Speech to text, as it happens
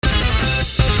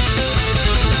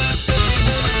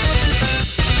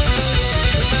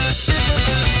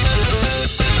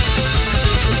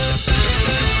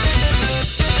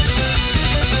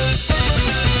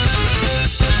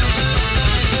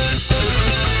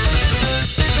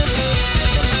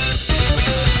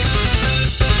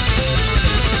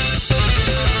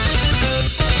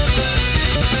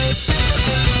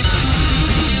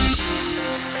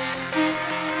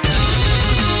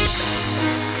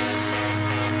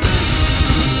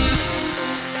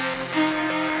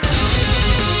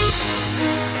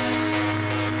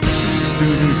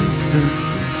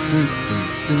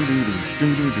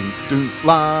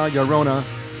La Llorona.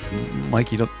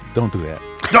 Mikey, don't do that.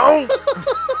 Don't!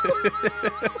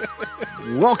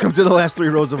 Welcome to the Last Three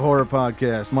Rows of Horror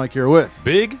podcast. Mike here with.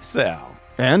 Big Sal.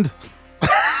 And?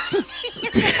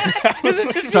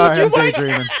 Sorry, I'm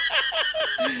daydreaming.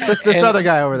 This other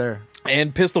guy over there.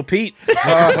 And Pistol Pete,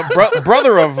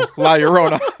 brother of La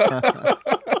Llorona.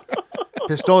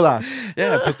 Pistolas.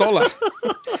 Yeah, Pistola.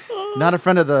 Not a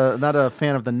fan of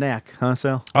the knack, huh,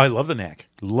 Sal? I love the knack.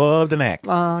 Love the knack.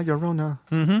 La Llorona.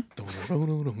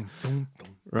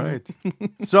 Right.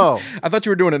 So. I thought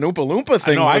you were doing an Oompa Loompa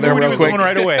thing. I knew there what he real was quick. doing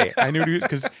right away. I knew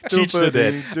because Cheech did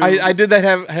that. I did that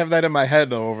have that in my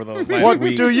head though over the last What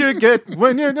week. do you get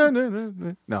when you...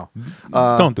 No.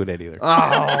 Don't do that either.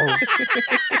 Oh.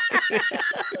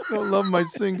 I love my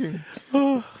singing.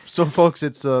 So, folks,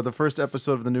 it's the first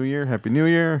episode of the new year. Happy New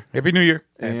Year. Happy New Year.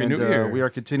 Happy New Year. We are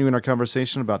continuing our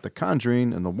conversation about The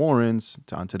Conjuring and the Warrens.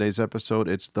 On today's episode,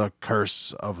 it's The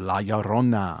Curse of La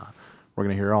Llorona. We're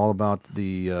going to hear all about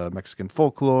the Mexican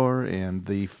folklore and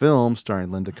the film starring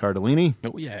Linda Cardellini.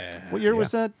 Oh yeah. What year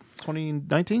was that?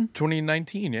 2019?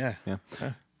 2019. Yeah.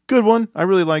 Good one. I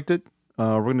really liked it.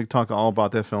 We're going to talk all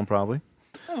about that film probably.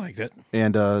 I liked it.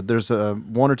 And there's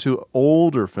one or two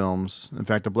older films. In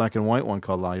fact, a black and white one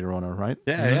called La Llorona, right?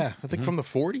 Yeah, yeah. I think from the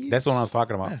 40s. That's what I was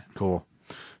talking about. Cool.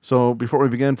 So before we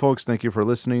begin, folks, thank you for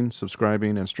listening,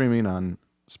 subscribing, and streaming on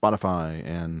Spotify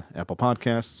and Apple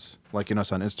Podcasts, liking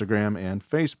us on Instagram and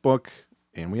Facebook.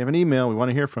 And we have an email. We want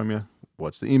to hear from you.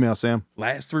 What's the email, Sam?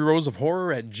 Last 3 rows of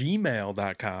horror at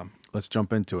gmail.com. Let's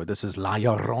jump into it. This is La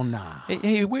Llorona.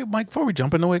 Hey, wait, Mike, before we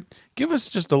jump into it, give us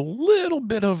just a little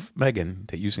bit of Megan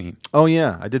that you've seen. Oh,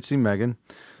 yeah. I did see Megan.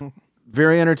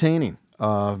 Very entertaining.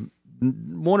 One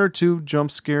or two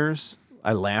jump scares.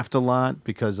 I laughed a lot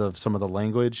because of some of the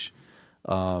language.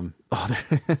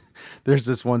 There's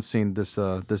this one scene, this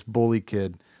bully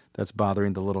kid that's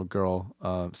bothering the little girl.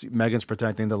 Megan's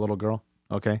protecting the little girl.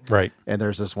 Okay. Right. And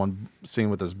there's this one scene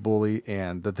with this bully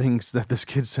and the things that this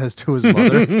kid says to his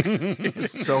mother.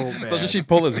 is so bad. Doesn't she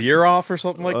pull his ear off or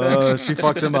something like that? She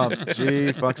fucks him up.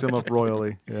 She fucks him up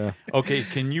royally. Yeah. Okay,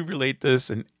 can you relate this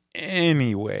in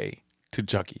any way to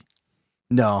Chucky?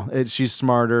 No, she's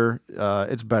smarter.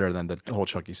 It's better than the whole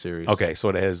Chucky series. Okay, so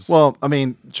it has... Well, I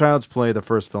mean, Child's Play, the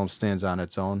first film, stands on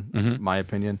its own. Mm-hmm. My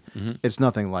opinion, it's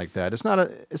nothing like that. It's not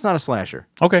a slasher.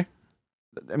 Okay.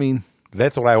 I mean,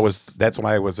 That's what I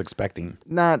was expecting.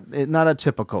 not a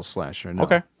typical slasher. No.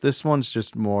 Okay. This one's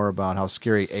just more about how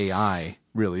scary AI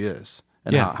really is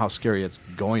and Yeah. how scary it's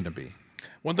going to be.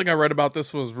 One thing I read about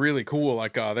this was really cool.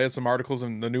 Like they had some articles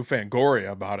in the new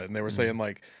Fangoria about it, and they were saying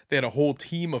like they had a whole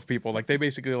team of people. Like they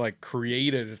basically like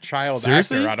created a child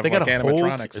actor out of They like got a whole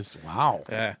animatronics. Wow.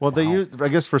 Yeah. Well, they used, I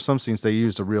guess for some scenes, they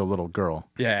used a real little girl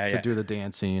Yeah, to do the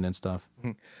dancing and stuff.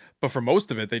 But for most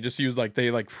of it, they just used like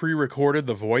they like pre-recorded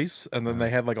the voice, and then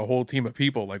they had like a whole team of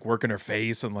people like working her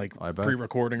face and like I bet.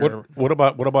 pre-recording her. What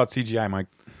about CGI, Mike?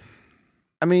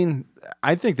 I mean,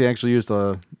 I think they actually used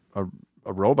a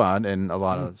robot and a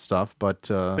lot of stuff, but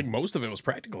I think most of it was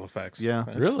practical effects. yeah.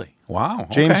 Really? Wow.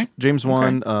 James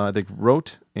Wan, I think,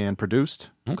 wrote and produced.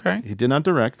 Okay. He did not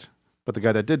direct, but the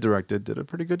guy that did direct it did a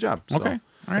pretty good job. So. Okay.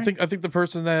 All right. I think the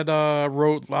person that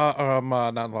wrote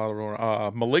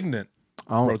Malignant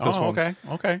wrote this one. Okay.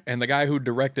 Okay. And the guy who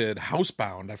directed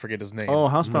Housebound, I forget his name. Oh,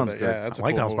 Housebound's good. Yeah, that's I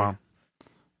like cool Housebound.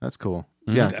 That's cool.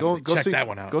 Mhm. Yeah, Definitely go check see that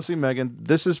one out. Go see Megan.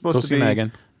 This is supposed Go to see be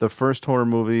Megan. the first horror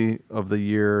movie of the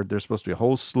year. There's supposed to be a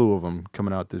whole slew of them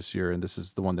coming out this year, and this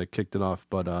is the one that kicked it off.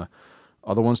 But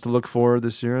other ones to look for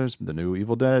this year is the new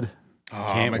Evil Dead. Oh,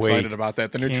 Can't I'm excited wait. about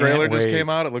that. The new Can't trailer just wait. came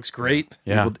out. It looks great.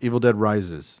 Yeah. Evil Dead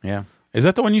Rises. Yeah. Is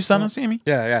that the one you sent us, Amy?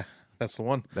 Yeah, that's the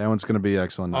one. That one's going to be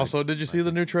excellent. Also, did you see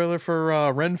the new trailer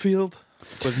for Renfield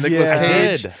with Nicolas Yeah.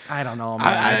 Cage? did. I don't know,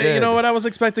 man. You know what? I was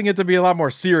expecting it to be a lot more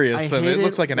serious, I and hate it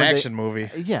looks like an when they- action movie.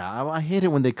 Yeah, I hate it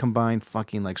when they combine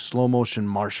fucking like slow motion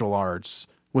martial arts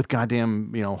with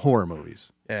goddamn horror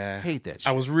movies. Yeah, I hate that shit.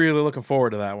 I was really looking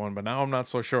forward to that one, but now I'm not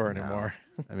so sure anymore.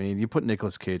 I mean, you put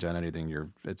Nicolas Cage on anything,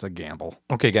 it's a gamble.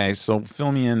 Okay, guys. So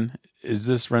fill me in. Is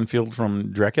this Renfield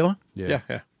from Dracula? Yeah.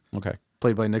 Okay.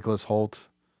 Played by Nicholas Hoult.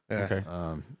 Yeah. Okay.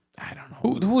 I don't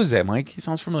know. Who is that, Mike? He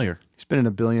sounds familiar. He's been in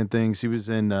a billion things. He was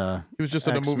in He was just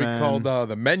in a movie X-Men. called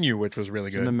The Menu, which was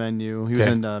really in the good. Menu. He was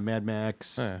Okay. in Mad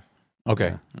Max. Yeah.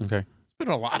 Okay. Okay. Been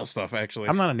in a lot of stuff actually.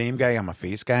 I'm not a name guy. I'm a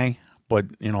face guy. But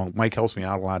Mike helps me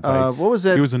out a lot. By, What was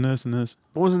that? he was in this and this.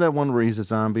 What wasn't that one where he's a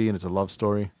zombie and it's a love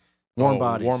story? Warm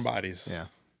Bodies. Warm Bodies. Yeah.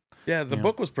 Yeah, the Yeah.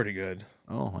 book was pretty good.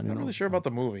 Oh, I I'm didn't not know. really sure about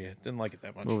the movie. I didn't like it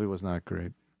that much. The movie was not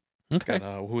great. Okay.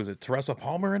 Got, who is it? Teresa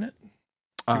Palmer in it?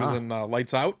 She was in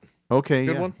Lights Out. Okay,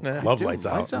 Good yeah. one. Yeah. Love Dude, Lights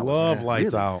Out. was Love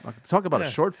Lights really- Out. Talk about Yeah.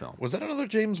 a short film. Was that another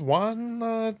James Wan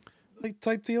like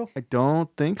type deal? I don't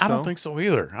think so. I don't think so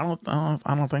either. I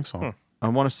don't think so. I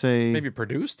want to say Maybe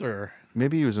produced or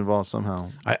maybe he was involved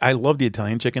somehow. I love the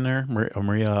Italian chick in there,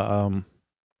 Maria.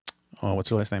 What's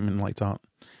her last name in Lights Out?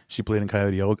 She played in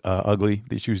Coyote Ugly.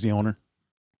 She was the owner.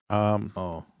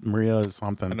 Oh, Maria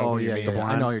something. I know oh who you yeah, mean. yeah, The yeah.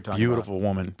 I know what you're talking Beautiful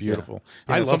woman, beautiful.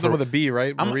 yeah, I love something her. with a B,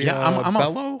 right? Maria I'm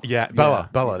Bello.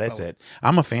 Bella. That's Bella. it.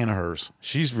 I'm a fan of hers.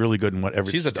 She's really good in whatever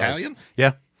She's she does. Italian?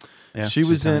 Yeah. She she's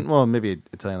was Italian. in well, maybe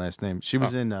Italian last name. She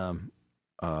was in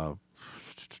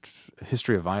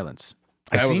History of Violence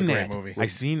That was a seen great that movie. I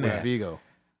seen with that. Vigo.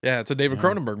 Yeah, it's a David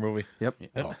Cronenberg movie. Yep.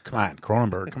 Oh, come on,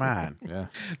 Cronenberg. Come on. Yeah.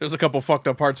 There's a couple fucked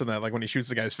up parts in that, like when he shoots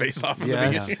the guy's face off. In the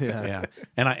Yes. beginning. Yeah.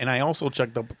 Yeah, and I also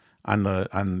checked up on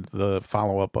the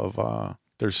follow up of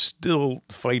they're still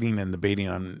fighting and debating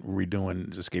on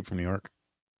redoing Escape from New York.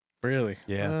 Really?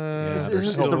 Yeah. Is, they're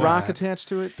is still The doing Rock that. attached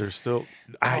to it? They're still.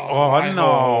 I no,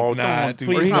 hope not, don't, dude.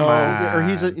 please Or, come no, on.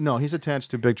 or he's attached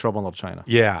to Big Trouble in Little China.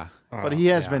 Yeah, But he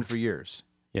has yeah. been for years.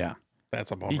 yeah. That's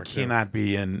a bummer. He too. cannot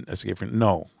be in Escape from.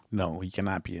 No, he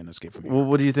cannot be in Escape from New York. Well,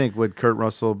 what do you think? Would Kurt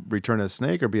Russell return as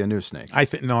Snake or be a new Snake? I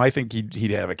think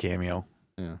he'd have a cameo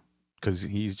Yeah. because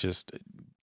he's just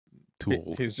too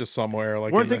old. He's just somewhere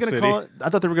like Weren't in they the going to city. call it? I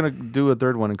thought they were going to do a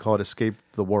third one and call it Escape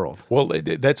the World. Well,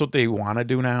 that's what they want to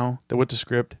do now. With the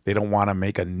script, they don't want to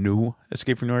make a new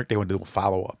Escape from New York. They want to do a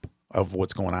follow up of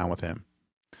what's going on with him.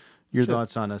 Your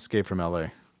thoughts on Escape from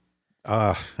L.A.?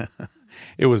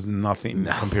 It was nothing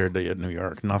compared to New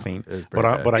York. Nothing. It was But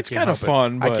pretty bad. I It's can't kinda help it.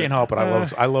 fun, I but, can't help it.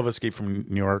 I love Escape from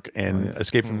New York and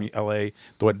Escape from L.A.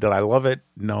 Did I love it?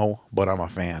 No, but I'm a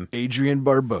fan. Adrian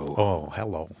Barbeau. Oh,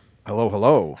 hello.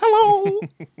 Hello.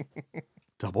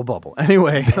 Double bubble.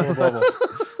 Anyway,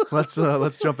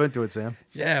 let's jump into it, Sam.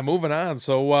 Yeah, moving on.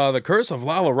 So, The Curse of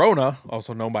La Llorona,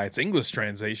 also known by its English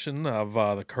translation of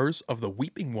The Curse of the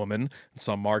Weeping Woman in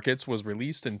some markets, was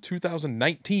released in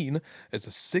 2019 as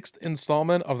the 6th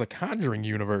installment of the Conjuring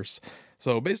universe.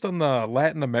 So, based on the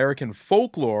Latin American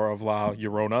folklore of La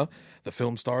Llorona, the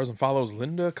film stars and follows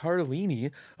Linda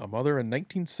Cardellini, a mother in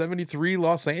 1973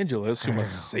 Los Angeles who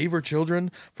must save her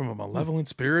children from a malevolent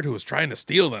spirit who is trying to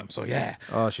steal them. So, yeah.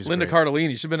 Oh, she's Linda great. Cardellini.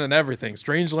 She's been in everything.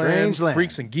 Strangeland, Strangeland.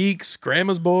 Freaks and Geeks,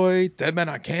 Grandma's Boy, Dead Men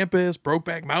on Campus,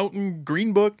 Brokeback Mountain,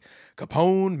 Green Book,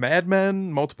 Capone, Mad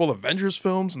Men, multiple Avengers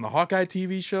films, and the Hawkeye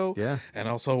TV show. Yeah. And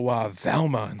also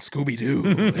Velma and Scooby-Doo.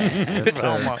 Yes,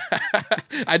 sir.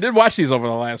 I did watch these over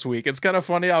the last week. It's kind of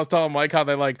funny. I was telling Mike how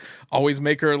they like always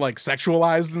make her like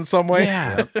sexualized in some way.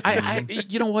 Yeah. I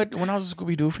you know what? When I was a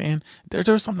Scooby Doo fan, there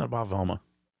was something about Velma.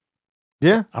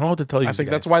 Yeah. I don't know what to tell you. I think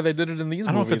guys. that's why they did it in these I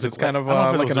don't know if movies. it's It's kind of I don't know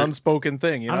if it like was an her- unspoken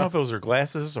thing, you I don't know know? if it was her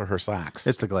glasses or her socks.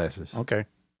 It's the glasses Okay.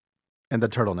 and the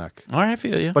turtleneck. All right, I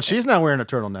feel you. But she's not wearing a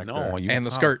turtleneck. no, there. you And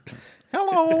the skirt.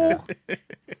 Hello.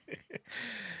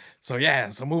 So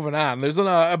moving on. There's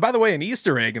by the way, an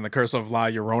Easter egg in The Curse of La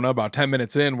Llorona about 10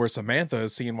 minutes in where Samantha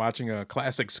is seen watching a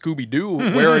classic Scooby-Doo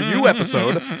Where Are You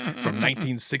episode from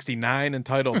 1969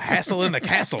 entitled Hassle in the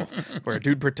Castle, where a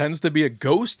dude pretends to be a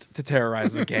ghost to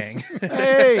terrorize the gang.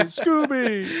 Hey,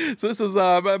 Scooby. So this is,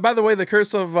 by the way, the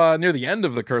curse of, near the end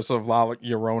of The Curse of La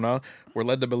Llorona, we're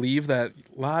led to believe that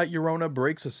La Llorona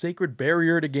breaks a sacred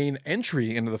barrier to gain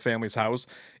entry into the family's house.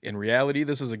 In reality,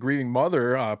 this is a grieving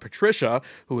mother, Patricia,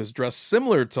 who is dressed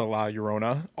similar to La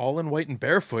Llorona, all in white and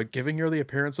barefoot, giving her the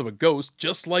appearance of a ghost,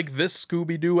 just like this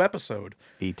Scooby-Doo episode.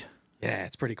 Eat. Yeah,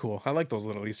 it's pretty cool. I like those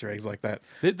little Easter eggs like that.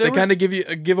 There They was- kind of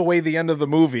give away the end of the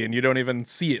movie, and you don't even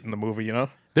see it in the movie, you know?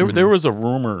 There was a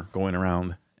rumor going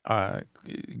around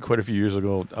quite a few years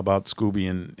ago about Scooby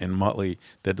and Muttley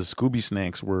that the Scooby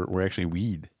snacks were actually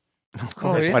weed.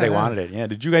 Oh, That's why they wanted it. Yeah.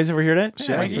 Did you guys ever hear that?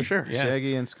 Shaggy, for sure. Yeah.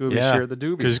 Shaggy and Scooby Yeah. share the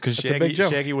doobie. Because That's a big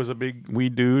joke. Shaggy was a big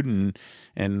weed dude, and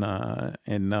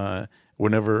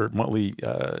whenever Muttley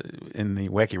in the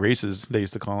Wacky Races, they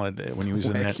used to call it when he was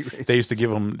in that. Wacky Races. They used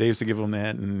to give him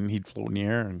that, and he'd float in the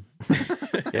air. And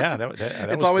yeah, that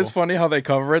It's was always cool. funny how they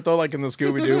cover it though, like in the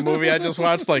Scooby Doo movie I just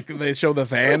watched. Like they show the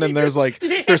van and there's like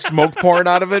there's smoke pouring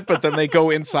out of it, but then they go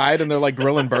inside and they're like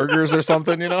grilling burgers or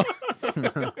something, you know.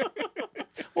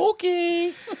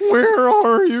 Okay. Where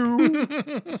are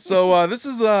you? So this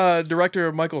is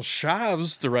director Michael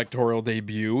Shav's directorial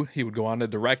debut. He would go on to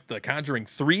direct The Conjuring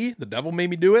 3, The Devil Made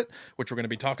Me Do It, which we're going to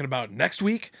be talking about next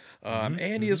week. And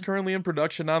he is currently in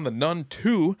production on The Nun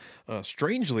 2.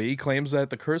 Strangely, he claims that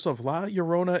The Curse of La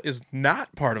Llorona is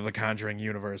not part of the Conjuring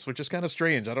universe, which is kind of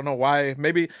strange. I don't know why.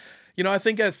 Maybe, I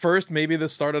think at first maybe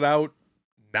this started out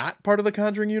not part of the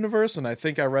Conjuring universe, and I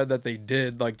think I read that they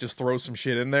did like just throw some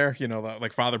shit in there,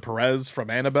 like Father Perez from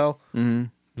Annabelle. Mm-hmm.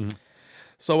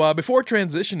 So before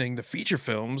transitioning to feature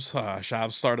films,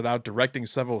 Shav started out directing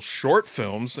several short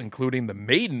films, including The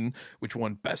Maiden, which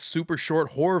won Best Super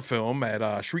Short Horror Film at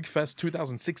Shriekfest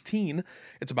 2016.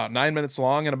 It's about 9 minutes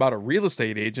long and about a real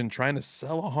estate agent trying to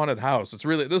sell a haunted house. This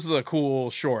is a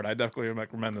cool short. I definitely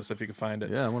recommend this if you can find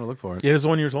it. Yeah, I want to look for it. Yeah, this is the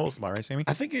one you're told about, right, Sammy?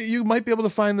 I think you might be able to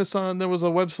find this on, there was a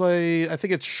website, I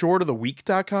think it's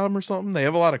shortoftheweek.com or something. They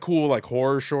have a lot of cool like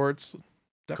horror shorts.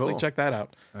 Definitely Cool. check that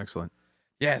out. Excellent.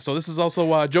 Yeah, so this is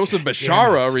also Joseph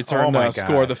Bashara Yes. returned Oh my to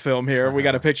score God. the film here. We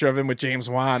got a picture of him with James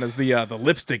Wan as the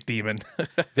lipstick demon.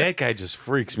 That guy just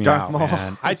freaks me Darth out, Maul.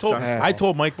 man. I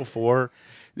told Mike before,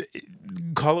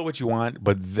 call it what you want,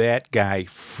 but that guy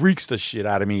freaks the shit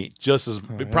out of me just as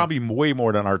probably way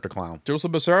more than Art the Clown.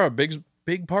 Joseph Bashara,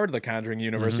 big part of the Conjuring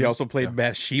universe. He also played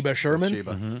Bathsheba Sherman.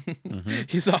 Sheba.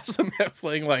 He's awesome at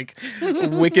playing like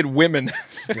wicked women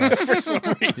for some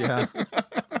reason.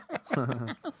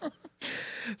 Yeah.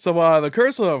 So, The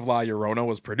Curse of La Llorona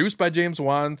was produced by James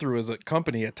Wan through his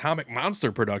company Atomic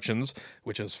Monster Productions,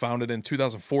 which was founded in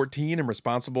 2014 and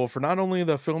responsible for not only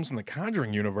the films in the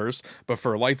Conjuring universe, but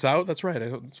for Lights Out. That's right.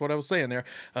 That's what I was saying there.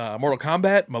 Mortal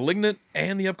Kombat, Malignant,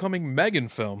 and the upcoming Megan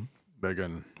film.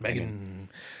 Megan.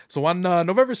 So on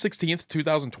November 16th,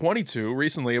 2022,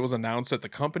 recently it was announced that the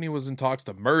company was in talks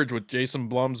to merge with Jason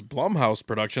Blum's Blumhouse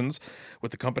Productions, with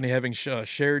the company having a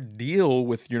shared deal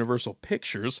with Universal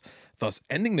Pictures, thus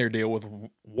ending their deal with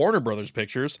Warner Brothers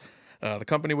Pictures. The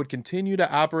company would continue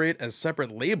to operate as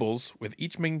separate labels, with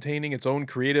each maintaining its own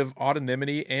creative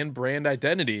autonomy and brand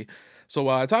identity. So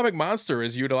Atomic Monster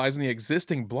is utilizing the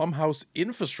existing Blumhouse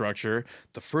infrastructure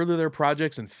to further their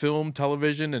projects in film,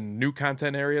 television, and new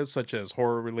content areas such as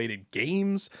horror-related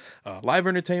games, live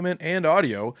entertainment, and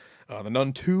audio. The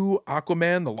Nun 2,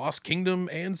 Aquaman, The Lost Kingdom,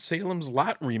 and Salem's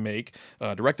Lot remake,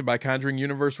 directed by Conjuring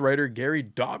Universe writer Gary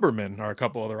Dauberman, are a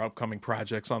couple other upcoming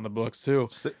projects on the books, too.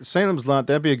 Salem's Lot,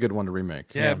 that'd be a good one to remake.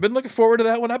 Yeah, I've been looking forward to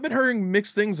that one. I've been hearing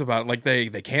mixed things about it. Like they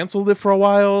canceled it for a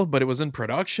while, but it was in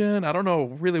production. I don't know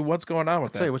really what's going on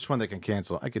with Tell you that. which one they can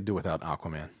cancel. I could do without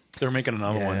Aquaman. They're making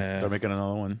another one. Yeah. They're making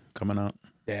another one coming out.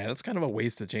 Yeah, that's kind of a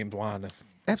waste of James Wan, if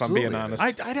Absolutely. I'm being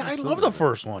honest. I love the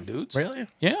first one, dudes. Really?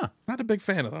 Yeah, Not a big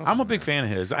fan of those. I'm a big fan of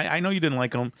his. I know you didn't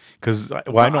like him because I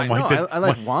know Mike did. I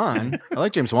like Juan. I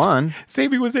like James Wan.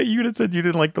 Sammy, was that you that said you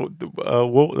didn't like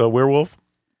the werewolf?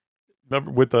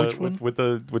 Remember with Which one? with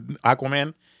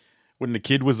Aquaman when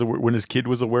his kid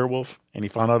was a werewolf and he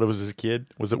found out it was his kid.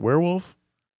 Was it werewolf?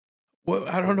 Well,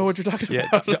 I don't know what you're talking Yeah,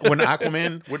 about. when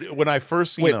Aquaman when I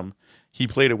first seen Wait. him, he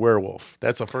played a werewolf.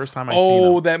 That's the first time I seen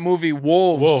Oh, him. that movie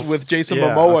Wolves Wolf. with Jason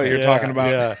Yeah, Momoa okay, you're yeah, talking about.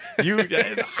 Yeah, you.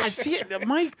 I see it,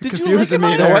 Mike. Did you like Confusing it?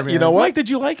 me Mike? there, You know what? Mike, did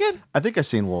you like it? I think I've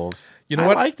seen Wolves. You know I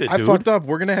what? liked it, I dude. fucked up.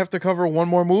 We're gonna have to cover one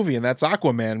more movie, and that's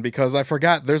Aquaman, because I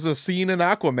forgot there's a scene in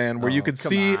Aquaman where you could come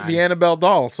see on. the Annabelle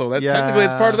doll. So that Yeah. technically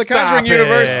it's part of the Stop Conjuring it.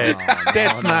 universe.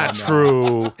 That's not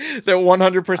true. They're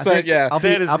 100%. Yeah, I'll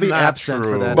That is be not absent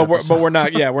true. for that. but episode. we're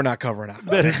not. Yeah, we're not covering Aquaman.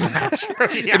 That is not true.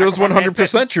 It was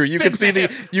 100% true. You could see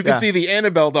the Yeah. see the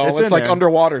Annabelle doll. It's It's, in like there.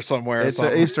 underwater somewhere. Or It's an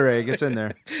something. Easter egg. It's in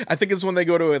there. I think it's when they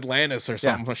go to Atlantis or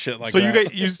something shit like So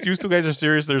that. you two guys are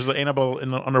serious? There's an Annabelle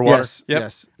in the underwater. Yes. Yep.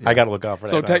 Yes. I got to look out for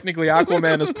that. So now. technically,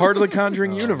 Aquaman is part of the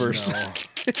Conjuring universe.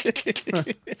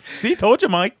 See, told you,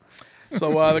 Mike.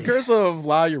 So The Curse of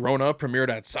La Llorona premiered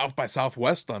at South by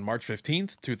Southwest on March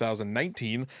 15th,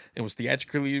 2019, and was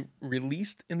theatrically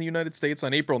released in the United States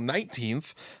on April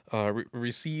 19th.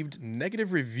 Received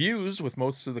negative reviews, with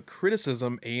most of the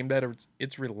criticism aimed at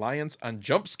its reliance on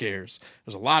jump scares.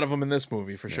 There's a lot of them in this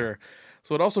movie, for sure.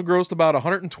 So it also grossed about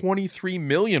 123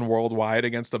 million worldwide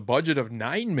against a budget of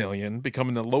 9 million,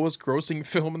 becoming the lowest grossing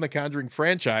film in the Conjuring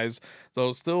franchise,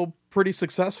 though still pretty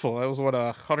successful. That was what,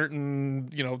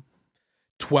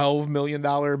 $12 million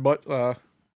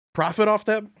profit off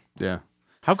that. Yeah.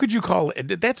 How could you call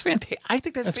it? That's fantastic. I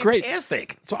think that's great.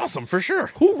 fantastic. It's awesome for sure.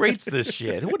 Who rates this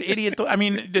shit? What idiot? I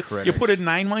mean, you put it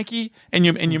 9, Mikey, and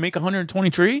you make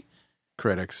 123.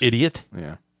 Critics. Idiot.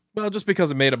 Yeah. Well, just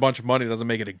because it made a bunch of money doesn't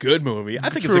make it a good movie. I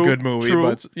think it's a True, good movie, true,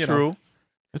 but you know. true.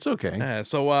 It's okay. Yeah,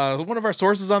 so one of our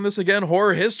sources on this again,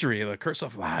 Horror History, The Curse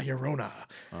of La Llorona.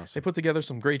 They put together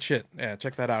some great shit. Yeah,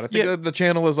 check that out. I think Yeah. the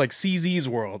channel is like CZ's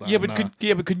World. Yeah, on, but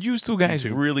could you two guys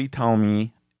YouTube. really tell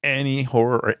me any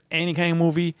horror or any kind of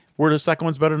movie where the second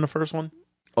one's better than the first one?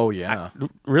 Oh yeah.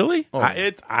 Really? Oh.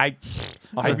 I'd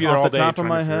be there Off all the day top of trying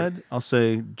my to figure- head, I'll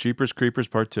say Jeepers Creepers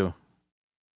Part 2.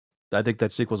 I think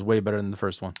that sequel's way better than the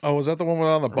first one. Oh, is that the one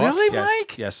on the bus? Really? Yes.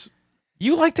 Mike? Yes.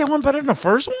 You like that one better than the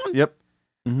first one? Yep.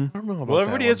 I don't know about Well,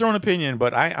 everybody that has their own opinion,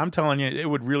 but I'm telling you, it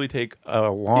would really take a I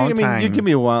long mean, time. you give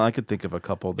me a while. I could think of a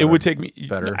couple. That It would are take me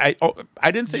better.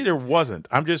 I didn't say there wasn't.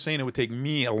 I'm just saying it would take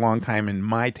me a long time in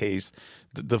my taste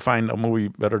to find a movie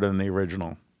better than the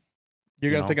original.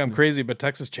 You're gonna know? think I'm crazy, but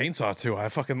Texas Chainsaw 2, I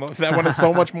fucking love that one. Is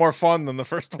so much more fun than the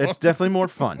first one. It's definitely more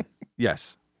fun.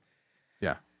 Yes.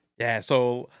 Yeah,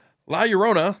 so La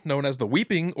Llorona, known as the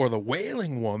Weeping or the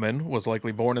Wailing Woman, was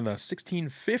likely born in the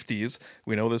 1650s.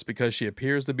 We know this because she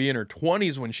appears to be in her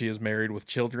 20s when she is married with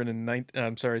children in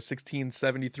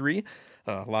 1673.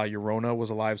 La Llorona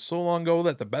was alive so long ago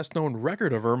that the best known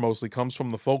record of her mostly comes from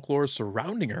the folklore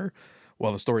surrounding her.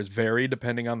 While the stories vary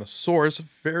depending on the source, a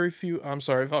few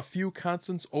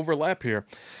constants overlap here.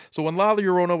 So when La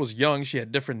Llorona was young, she had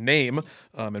a different name.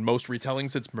 In most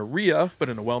retellings, it's Maria, but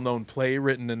in a well-known play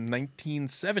written in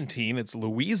 1917, it's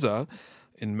Louisa.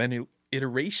 In many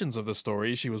iterations of the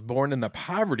story, she was born into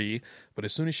poverty, but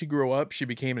as soon as she grew up, she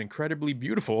became incredibly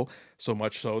beautiful, so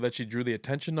much so that she drew the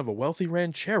attention of a wealthy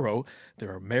ranchero. They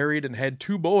were married and had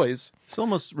 2 boys. This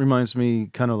almost reminds me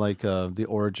kind of like the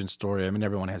origin story. I mean,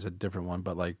 everyone has a different one,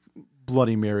 but like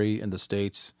Bloody Mary in the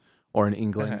States or in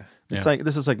England. It's like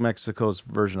this is like Mexico's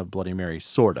version of Bloody Mary,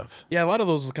 sort of. Yeah, a lot of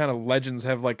those kind of legends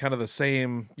have like kind of the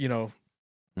same,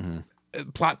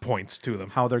 plot points to them.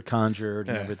 How they're conjured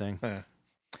and everything. Yeah.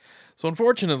 So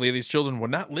unfortunately, these children would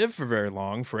not live for very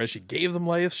long, for as she gave them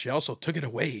life, she also took it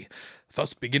away,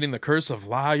 thus beginning the curse of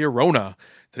La Llorona.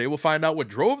 Today we'll find out what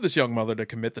drove this young mother to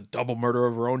commit the double murder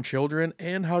of her own children,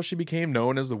 and how she became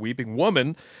known as the Weeping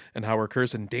Woman, and how her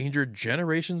curse endangered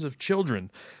generations of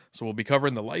children. So we'll be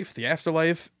covering the life, the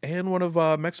afterlife, and one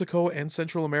of Mexico and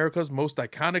Central America's most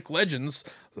iconic legends,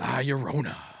 La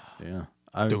Llorona. Yeah.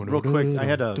 Real quick, I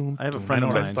have a I friend know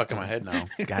of that's mine. stuck in my head now.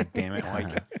 God damn it,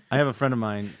 Mike. I have a friend of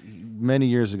mine. Many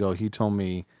years ago, he told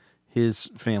me his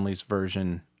family's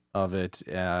version of it.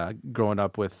 Growing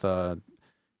up with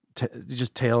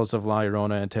just tales of La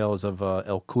Llorona and tales of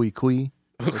El Cuy Cuy,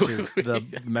 which is the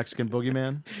Mexican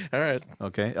boogeyman. All right.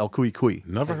 Okay, El Cuy Cuy.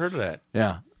 Never heard of that.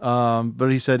 Yeah. But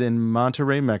he said in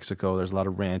Monterrey, Mexico, there's a lot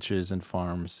of ranches and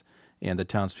farms, and the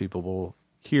townspeople will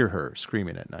hear her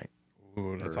screaming at night.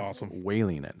 Ooh, that's awesome.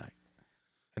 Wailing at night.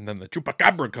 And then the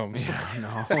chupacabra comes.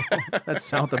 No, that's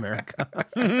South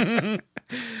America.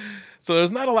 So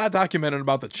there's not a lot documented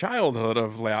about the childhood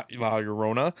of La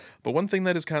Llorona, but one thing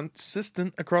that is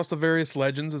consistent across the various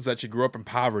legends is that she grew up in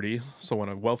poverty. So when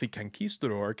a wealthy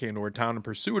conquistador came to her town and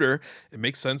pursued her, it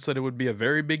makes sense that it would be a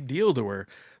very big deal to her.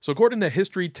 So according to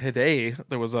History Today,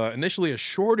 there was initially a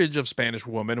shortage of Spanish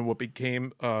women in what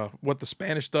became what the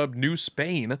Spanish dubbed New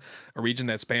Spain, a region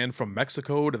that spanned from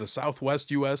Mexico to the southwest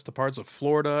U.S. to parts of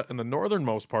Florida and the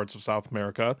northernmost parts of South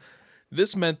America.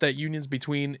 This meant that unions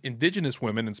between indigenous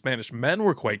women and Spanish men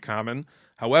were quite common.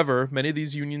 However, many of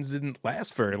these unions didn't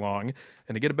last very long,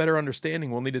 and to get a better understanding,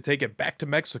 we'll need to take it back to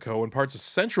Mexico and parts of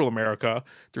Central America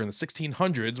during the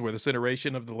 1600s, where this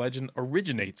iteration of the legend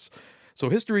originates. So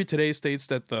History Today states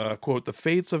that the, quote, the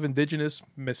fates of indigenous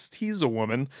mestiza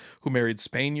women who married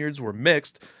Spaniards were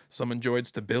mixed. Some enjoyed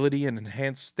stability and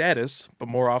enhanced status, but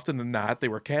more often than not, they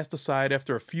were cast aside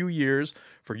after a few years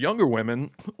for younger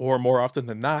women, or more often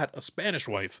than not, a Spanish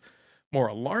wife. More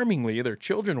alarmingly, their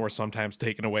children were sometimes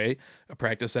taken away, a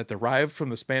practice that derived from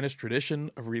the Spanish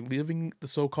tradition of reliving the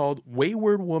so-called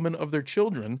wayward woman of their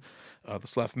children.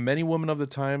 This left many women of the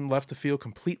time left to feel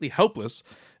completely helpless,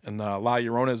 and La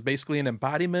Llorona is basically an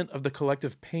embodiment of the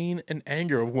collective pain and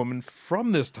anger of women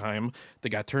from this time that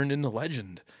got turned into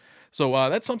legend. So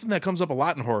that's something that comes up a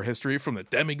lot in horror history, from the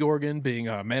Demogorgon being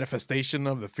a manifestation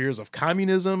of the fears of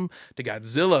communism to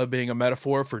Godzilla being a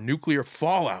metaphor for nuclear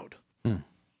fallout.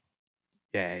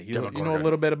 Yeah, you know a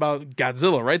little bit about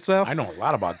Godzilla, right, Sal? I know a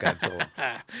lot about Godzilla.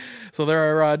 So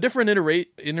there are different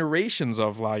iterations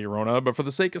of La Llorona, but for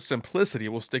the sake of simplicity,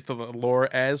 we'll stick to the lore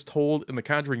as told in the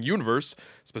Conjuring universe,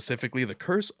 specifically the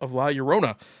Curse of La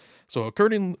Llorona. So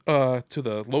according to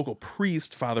the local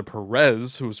priest, Father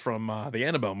Perez, who's from the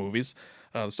Annabelle movies,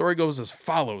 the story goes as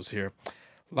follows here.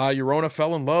 La Llorona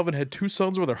fell in love and had 2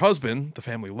 sons with her husband. The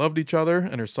family loved each other,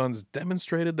 and her sons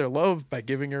demonstrated their love by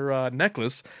giving her a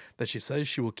necklace that she says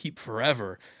she will keep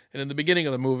forever. And in the beginning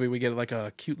of the movie, we get like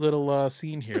a cute little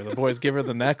scene here. The boys give her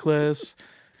the necklace.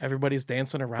 Everybody's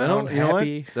dancing around,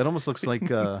 happy. That almost looks like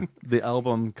the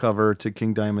album cover to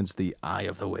King Diamond's The Eye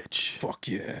of the Witch. Fuck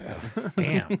yeah.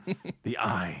 Damn. The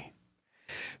Eye.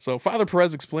 So Father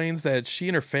Perez explains that she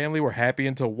and her family were happy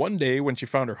until one day when she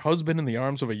found her husband in the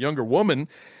arms of a younger woman.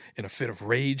 In a fit of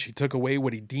rage, he took away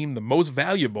what he deemed the most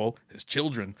valuable, his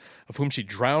children, of whom she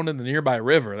drowned in the nearby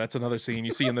river. That's another scene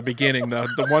you see in the beginning.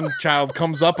 The one child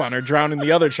comes up on her, drowning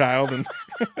the other child, and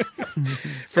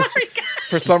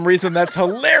for some reason that's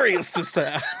hilarious to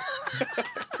say.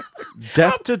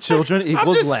 Death to children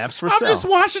equals laughs for I'm Sal. just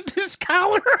washing his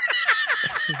collar.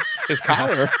 His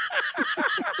collar.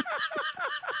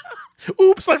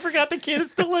 Oops, I forgot the kid is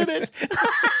still in it.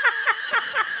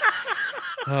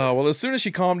 Well, as soon as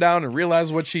she calmed down and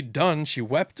realized what she'd done, she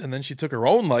wept and then she took her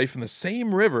own life in the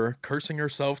same river, cursing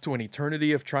herself to an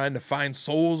eternity of trying to find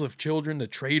souls of children to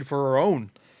trade for her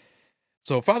own.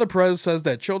 So Father Perez says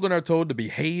that children are told to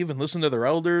behave and listen to their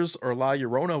elders, or La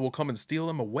Llorona will come and steal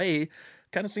them away.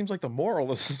 Kind of seems like the moral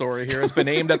of the story here has been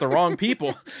aimed at the wrong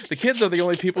people. The kids are the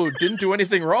only people who didn't do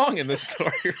anything wrong in this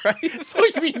story, right? So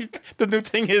you mean the new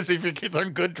thing is if your kids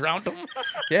aren't good, drown them?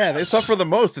 Yeah, they suffer the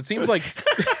most. It seems like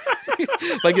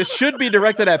like it should be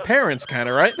directed at parents, kind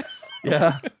of, right?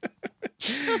 Yeah.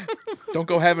 Don't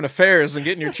go having affairs and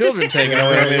getting your children taken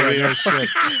away. Maybe.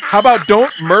 How about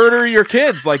don't murder your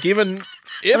kids? Like even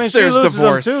if She there's loses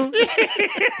divorce. them too.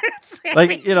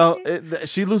 Like, you know,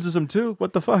 she loses them too.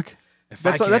 What the fuck?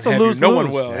 That's a lose. No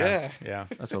one will. Yeah. Yeah.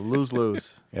 That's a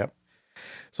lose. Yep.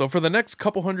 So for the next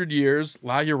couple hundred years,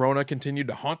 La Llorona continued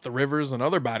to haunt the rivers and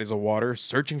other bodies of water,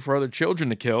 searching for other children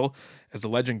to kill. As the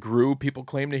legend grew, people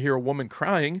claimed to hear a woman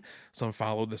crying. Some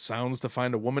followed the sounds to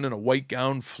find a woman in a white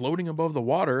gown floating above the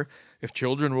water. If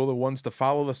children were the ones to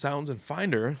follow the sounds and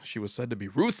find her, she was said to be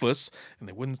ruthless, and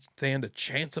they wouldn't stand a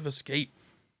chance of escape.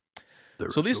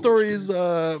 So these stories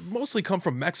mostly come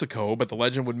from Mexico, but the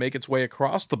legend would make its way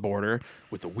across the border,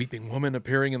 with the Weeping Woman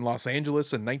appearing in Los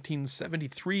Angeles in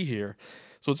 1973 here.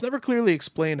 So it's never clearly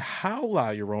explained how La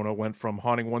Llorona went from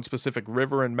haunting one specific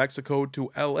river in Mexico to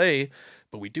L.A.,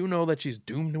 but we do know that she's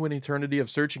doomed to an eternity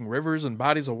of searching rivers and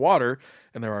bodies of water,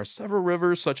 and there are several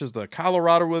rivers, such as the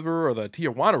Colorado River or the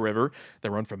Tijuana River,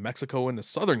 that run from Mexico into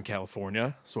Southern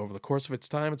California. So over the course of its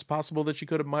time, it's possible that she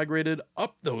could have migrated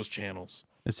up those channels.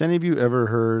 Has any of you ever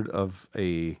heard of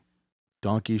a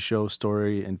donkey show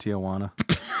story in Tijuana?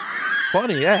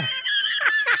 Funny, yeah.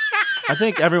 I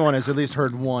think everyone has at least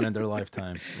heard one in their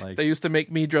lifetime. Like, They used to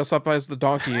make me dress up as the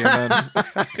donkey, and then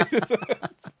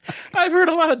I've heard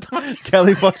a lot of donkey.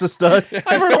 Kelly fucks a stud.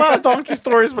 I've heard a lot of donkey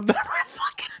stories, but never a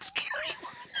fucking scary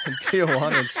one.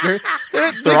 Tijuana is scary. they're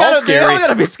all They all scary.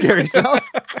 gotta be scary, Sal.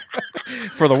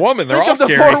 For the woman, they're Think all of the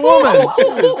scary. poor woman.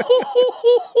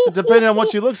 Depending on what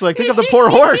she looks like. Think of the poor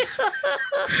horse.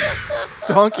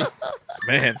 Donkey.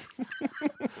 Man,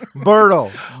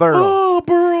 Burro. Oh,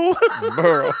 Burrow.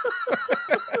 Burrow.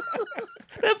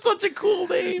 That's such a cool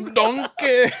name.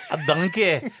 Donkey. A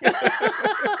donkey.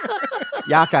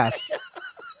 Yacas.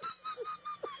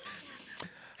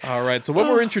 All right, so when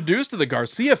we're introduced to the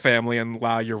Garcia family in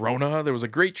La Llorona, there was a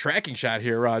great tracking shot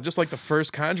here, just like the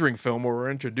first Conjuring film where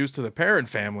we're introduced to the parent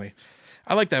family.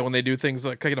 I like that when they do things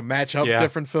like kind of match up Yeah.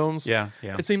 different films. Yeah.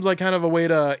 It seems like kind of a way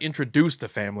to introduce the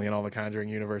family in all the Conjuring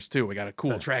universe, too. We got a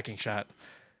cool tracking shot.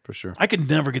 For sure. I could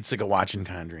never get sick of watching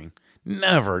Conjuring.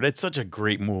 Never. That's such a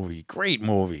great movie. Great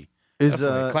movie. Is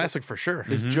Definitely. Classic for sure.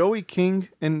 is Joey King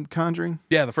in Conjuring?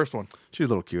 Yeah, the first one. She's a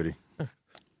little cutie.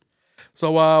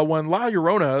 So when La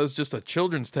Llorona is just a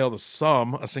children's tale to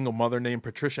some, a single mother named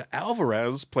Patricia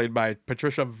Alvarez, played by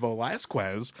Patricia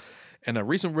Velasquez, and a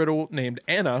recent widow named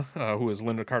Anna, who is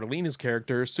Linda Cardellini's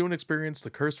character, soon experienced the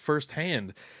curse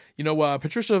firsthand. You know,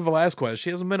 Patricia Velasquez, she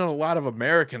hasn't been in a lot of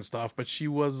American stuff, but she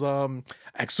was Axuna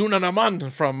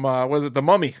Naman from, was it The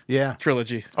Mummy Yeah.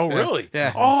 trilogy? Oh, Yeah. really?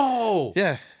 Yeah. Oh.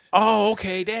 Yeah. Oh,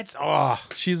 okay. That's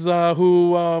She's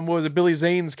who what was it? Billy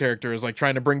Zane's character is like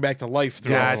trying to bring back to life.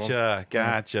 Through all of them.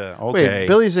 Gotcha. Okay. Wait,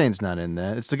 Billy Zane's not in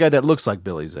that. It's the guy that looks like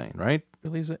Billy Zane, right?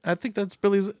 Billy Zane. I think that's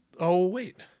Billy's. Oh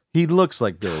wait. He looks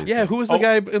like Billy Yeah, Zane. who was the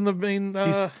guy in the main?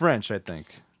 He's French, I think.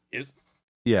 Is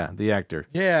Yeah, the actor.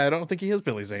 yeah, I don't think he is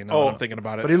Billy Zane. Now that I'm thinking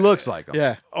about it. But he looks like him.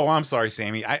 yeah, Oh, I'm sorry,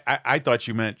 Sammy. I thought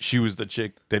you meant she was the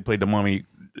chick that played the mummy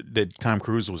that Tom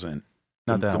Cruise was in.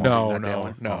 Not that one. No, Not that no,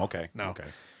 one? no, Oh, okay. no. Okay.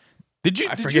 Did you?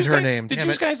 I did forget you her guys- name. Did Damn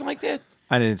you it. guys like that?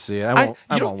 I didn't see it. you I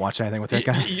don't- won't watch anything with that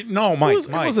guy. No, Mike. It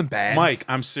wasn't bad. Mike,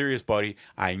 I'm serious, buddy.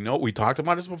 I know we talked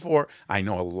about this before. I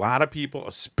know a lot of people,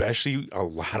 especially a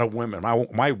lot of women.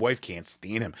 My wife can't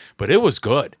stand him, but it was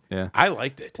good. Yeah. I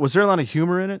liked it. Was there a lot of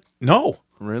humor in it? No,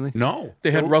 Really? no.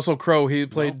 they had Russell Crowe. He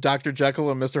played Dr.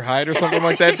 Jekyll and Mr. Hyde or something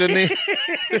like that, didn't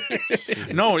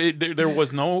he? No, there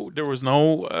was no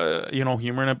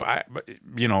humor in it. But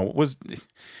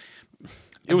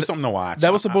it was something to watch.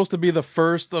 That was supposed to be the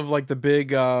first of like the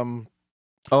big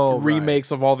Oh, right.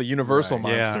 remakes of all the Universal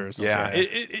Right. monsters. Yeah.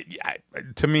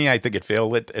 To me, I think it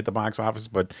failed at the box office,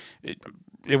 but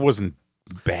it wasn't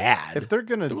bad. If they're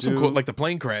gonna There was do some cool, like the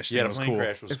plane crash scene yeah, the was plane cool.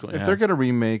 crash was if, cool. if yeah. they're gonna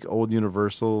remake old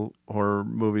Universal horror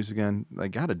movies again, they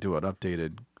got to do an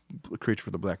updated Creature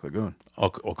for the Black Lagoon.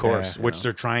 Of course, Yeah, which you know.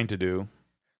 they're trying to do.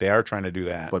 They are trying to do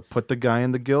that. But put the guy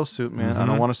in the gill suit, man. I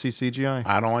don't want to see CGI.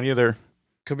 I don't want either.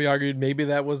 Could be argued maybe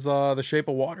that was The Shape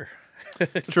of Water.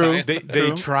 True.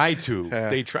 They try to. Yeah.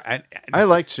 They try. I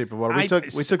liked Shape of Water. We I- took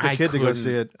the I kid to go see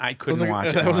couldn't- it. I couldn't Was it- watch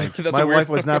it. that was- Mike. that's My a weird- wife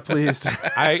was not pleased.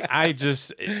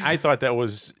 I thought that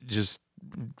was just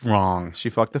wrong. She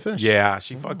fucked the fish. Yeah,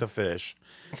 she fucked a fish.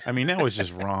 I mean, that was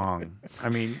just wrong. I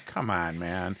mean, come on,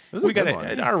 man. was a We got good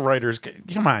one. our writers.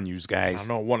 Come on, you I guys. don't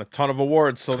know, won a ton of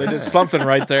awards, so they did something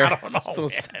right there. I don't know,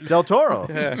 Del Toro.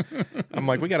 Yeah. I'm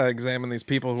like, we got to examine these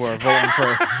people who are voting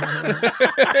for.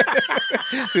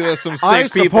 There's some sick I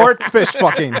people. support fish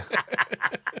fucking.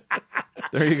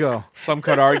 There you go. Some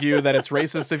could argue that it's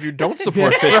racist if you don't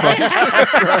support fish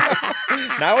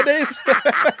fucking. Nowadays,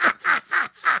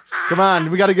 Come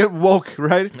on, we got to get woke,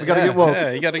 right? We got to get woke.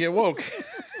 Yeah, you got to get woke.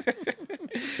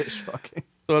 Fish fucking.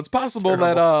 So it's possible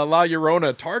that La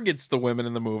Llorona targets the women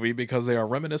in the movie because they are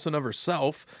reminiscent of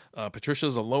herself.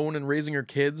 Patricia's alone in raising her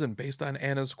kids, and based on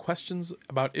Anna's questions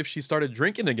about if she started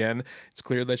drinking again, it's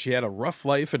clear that she had a rough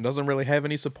life and doesn't really have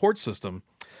any support system.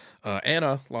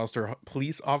 Anna lost her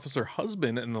police officer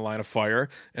husband in the line of fire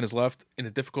and is left in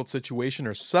a difficult situation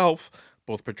herself.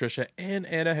 Both Patricia and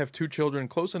Anna have 2 children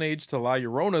close in age to La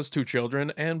Llorona's 2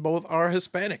 children, and both are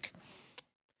Hispanic.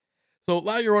 So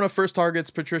La Llorona first targets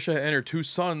Patricia and her 2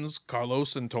 sons,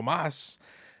 Carlos and Tomas.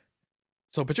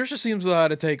 So Patricia seems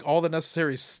to take all the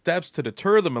necessary steps to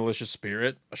deter the malicious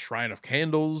spirit: a shrine of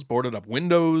candles, boarded up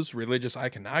windows, religious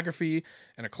iconography,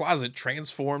 and a closet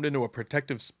transformed into a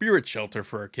protective spirit shelter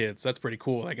for her kids. That's pretty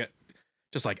cool. I get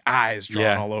just like eyes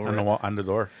drawn all over on it. the wall, on the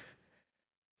door.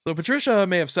 So Patricia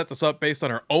may have set this up based on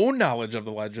her own knowledge of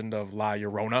the legend of La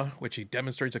Llorona, which she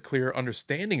demonstrates a clear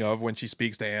understanding of when she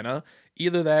speaks to Anna.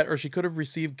 Either that, or she could have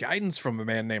received guidance from a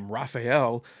man named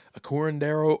Raphael, a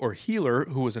curandero or healer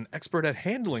who was an expert at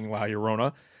handling La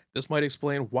Llorona. This might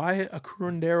explain why a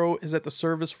curandero is at the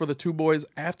service for the 2 boys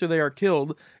after they are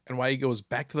killed, and why he goes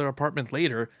back to their apartment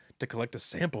later to collect a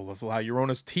sample of La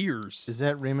Llorona's tears. Is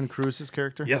that Raymond Cruz's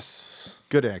character? Yes.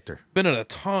 Good actor. Been in a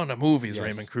ton of movies, Yes.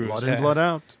 Raymond Cruz. Blood Yeah. in, blood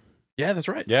out. Yeah, that's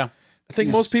right. Yeah. I think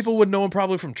He's- most people would know him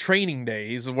probably from Training Day.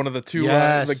 He's one of the 2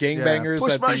 Yes, the gangbangers. yeah.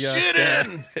 Push at my the, shit yeah.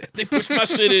 in. They pushed my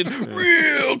shit in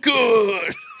real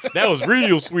good. That was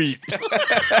real sweet.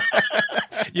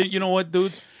 You know what,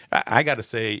 dudes? I got to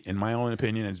say, in my own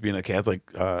opinion, as being a Catholic,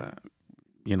 well,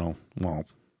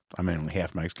 I'm only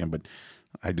half Mexican, but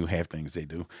I do half things they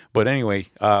do. But anyway,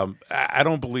 I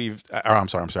don't believe, or I'm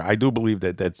sorry. I do believe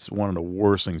that that's one of the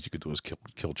worst things you could do is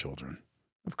kill children.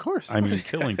 Of course. I mean,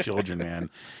 killing children,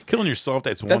 man. Killing yourself,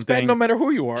 that's one That's thing. bad no matter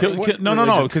who you are. What No,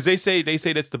 religion? because they say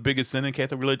that's the biggest sin in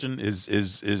Catholic religion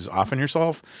is offing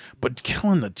yourself, but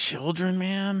killing the children,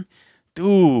 man,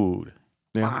 dude,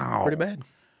 Yeah. wow, Pretty bad.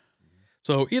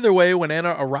 So either way, when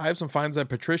Anna arrives and finds that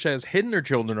Patricia has hidden her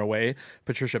children away,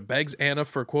 Patricia begs Anna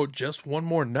for, quote, just one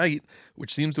more night,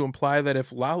 which seems to imply that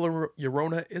if La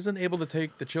Llorona isn't able to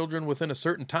take the children within a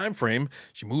certain time frame,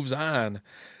 she moves on.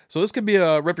 So this could be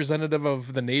a representative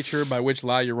of the nature by which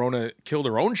La Llorona killed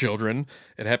her own children.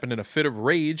 It happened in a fit of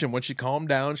rage, and when she calmed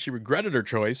down, she regretted her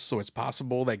choice, so it's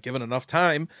possible that given enough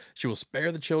time, she will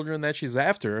spare the children that she's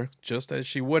after, just as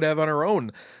she would have on her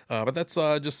own. But that's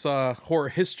just horror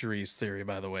history's theory,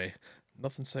 by the way.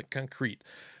 Nothing set concrete.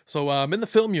 So in the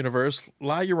film universe,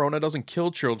 La Llorona doesn't kill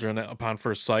children upon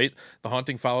first sight. The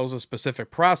haunting follows a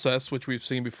specific process, which we've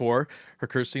seen before. Her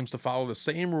curse seems to follow the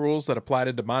same rules that apply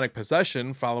to demonic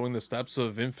possession, following the steps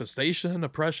of infestation,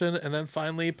 oppression, and then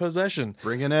finally possession.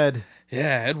 Bring in Ed.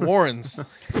 Yeah, Ed Warren's.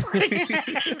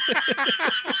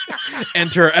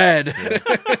 Enter Ed.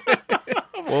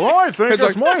 Well, I think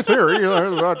it's my theory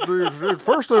that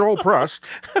first they're oppressed.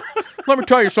 Let me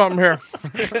tell you something here.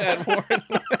 Ed Warren.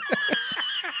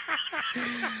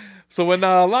 So in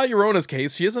La Llorona's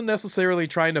case, she isn't necessarily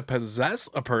trying to possess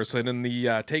a person in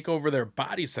the take over their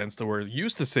body sense that we're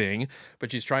used to seeing,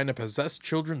 but she's trying to possess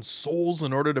children's souls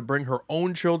in order to bring her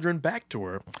own children back to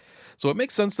her. So it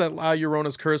makes sense that La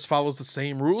Llorona's curse follows the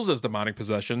same rules as demonic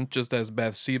possession, just as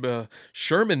Bathsheba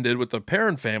Sherman did with the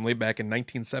Perron family back in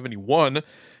 1971.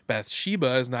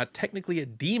 Bathsheba is not technically a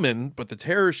demon, but the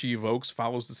terror she evokes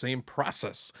follows the same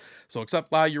process. So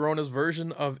except La Llorona's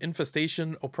version of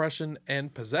infestation, oppression,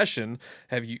 and possession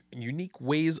have unique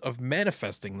ways of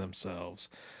manifesting themselves.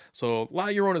 So La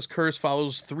Llorona's curse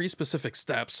follows 3 specific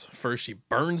steps. First, she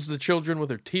burns the children with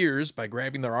her tears by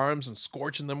grabbing their arms and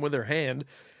scorching them with her hand.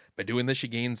 By doing this, she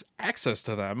gains access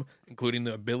to them, including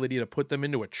the ability to put them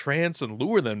into a trance and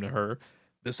lure them to her.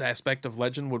 This aspect of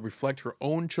legend would reflect her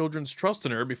own children's trust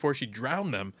in her before she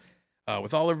drowned them.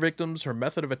 With all her victims, her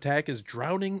method of attack is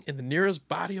drowning in the nearest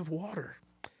body of water.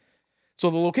 So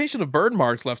the location of burn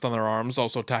marks left on their arms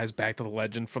also ties back to the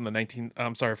legend from the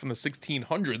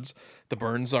 1600s. The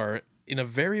burns are in a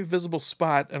very visible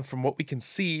spot, and from what we can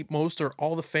see, most or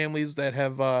all the families that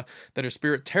have that her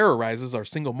spirit terrorizes are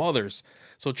single mothers.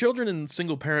 So children in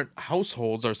single-parent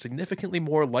households are significantly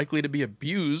more likely to be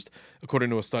abused, according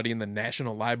to a study in the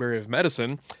National Library of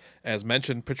Medicine. As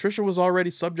mentioned, Patricia was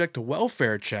already subject to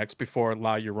welfare checks before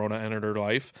La Llorona entered her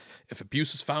life. If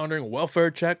abuse is found during a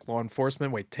welfare check, law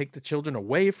enforcement may take the children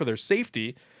away for their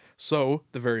safety. So,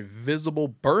 the very visible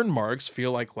burn marks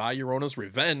feel like La Llorona's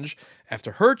revenge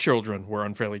after her children were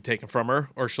unfairly taken from her,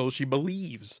 or so she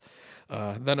believes.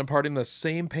 Then imparting the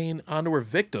same pain onto her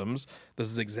victims.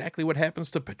 This is exactly what happens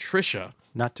to Patricia.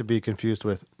 Not to be confused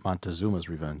with Montezuma's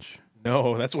revenge.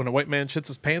 No, that's when a white man shits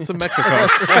his pants in Mexico.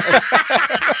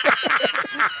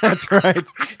 That's right.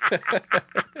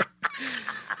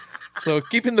 So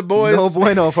keeping the boys... No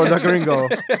bueno for the gringo.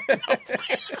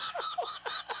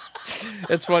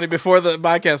 It's funny, before the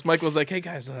podcast, Mike was like, hey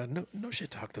guys, no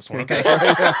shit talk this one, okay?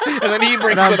 And then he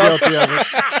brings I'm it up. guilty of it.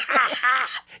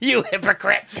 You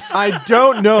hypocrite. I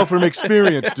don't know from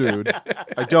experience, dude.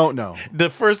 I don't know.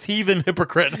 The first heathen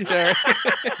hypocrite.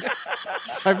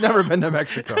 I've never been to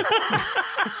Mexico.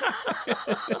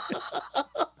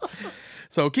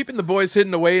 So keeping the boys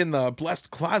hidden away in the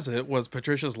blessed closet was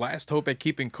Patricia's last hope at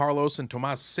keeping Carlos and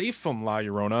Tomas safe from La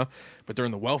Llorona. But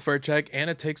during the welfare check,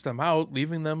 Anna takes them out,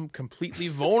 leaving them completely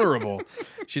vulnerable.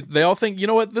 They all think, you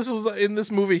know what, this was in this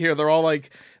movie here, they're all like,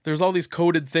 there's all these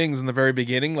coded things in the very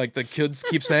beginning. Like the kids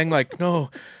keep saying like,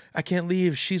 no, I can't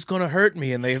leave. She's going to hurt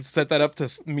me. And they set that up to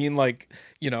mean like,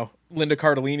 you know, Linda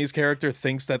Cardellini's character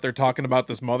thinks that they're talking about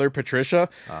this mother, Patricia.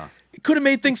 It could have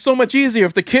made things so much easier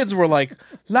if the kids were like,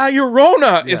 La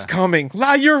Llorona is coming.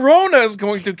 La Llorona is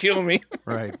going to kill me.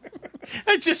 Right.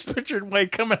 I just pictured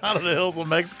Mike coming out of the hills of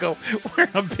Mexico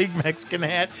wearing a big Mexican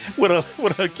hat with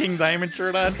a King Diamond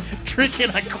shirt on, drinking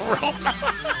a Corona.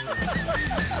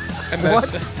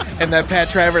 And that Pat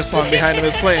Travers song behind him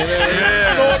is playing.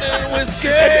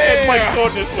 And Mike's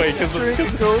going this way because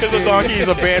the donkey is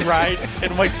a bad ride,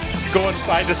 and Mike's going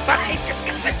side to side.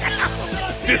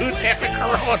 Dude's having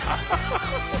Corona.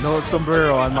 No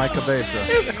sombrero on my cabeza.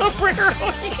 His sombrero,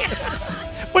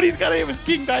 yeah. But he's got to have his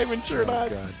King Diamond shirt on.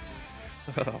 God.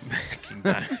 Oh, man, King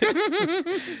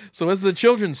Diamond. So as the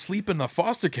children sleep in the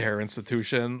foster care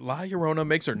institution, La Llorona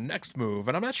makes her next move.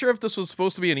 And I'm not sure if this was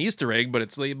supposed to be an Easter egg, but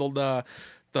it's labeled, the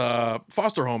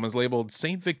foster home is labeled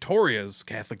St. Victoria's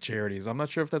Catholic Charities. I'm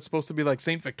not sure if that's supposed to be like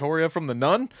St. Victoria from The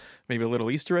Nun. Maybe a little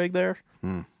Easter egg there.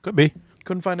 Could be.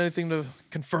 Couldn't find anything to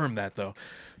confirm that, though.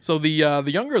 So the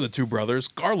younger of the two brothers,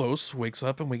 Carlos, wakes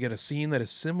up and we get a scene that is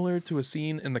similar to a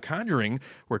scene in The Conjuring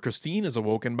where Christine is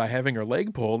awoken by having her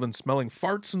leg pulled and smelling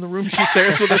farts in the room she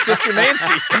shares with her sister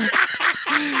Nancy.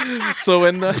 So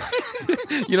in,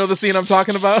 you know the scene I'm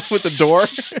talking about with the door?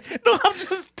 No, I'm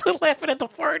just laughing at the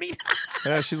farting.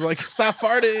 Yeah, she's like, stop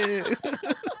farting.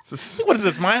 What is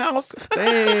this, my house?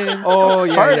 Stains. Oh,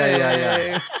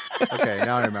 yeah. Okay,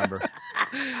 now I remember.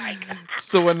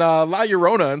 So when La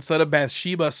Llorona, instead of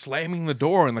Bathsheba slamming the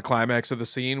door in the climax of the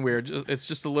scene, it's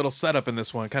just a little setup in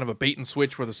this one, kind of a bait and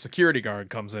switch where the security guard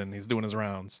comes in. He's doing his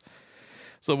rounds.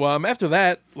 So after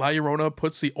that, La Llorona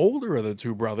puts the older of the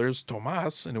two brothers,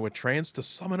 Tomas, into a trance to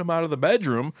summon him out of the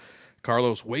bedroom.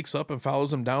 Carlos wakes up and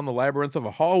follows him down the labyrinth of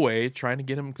a hallway, trying to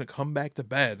get him to come back to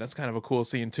bed. That's kind of a cool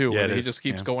scene, too. Yeah, where he just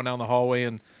keeps going down the hallway,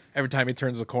 and every time he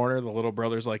turns the corner, the little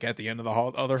brother's like at the end of the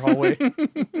other hallway.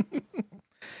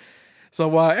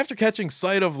 So after catching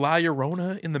sight of La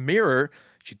Llorona in the mirror,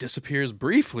 she disappears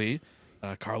briefly.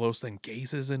 Carlos then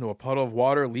gazes into a puddle of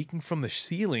water leaking from the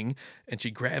ceiling, and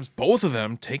she grabs both of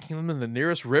them, taking them to the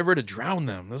nearest river to drown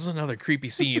them. This is another creepy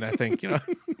scene, I think, you know.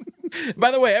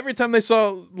 By the way, every time they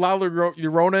saw La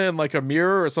Llorona in like a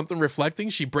mirror or something reflecting,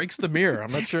 she breaks the mirror.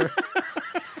 I'm not sure.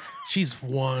 She's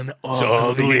one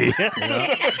ugly. I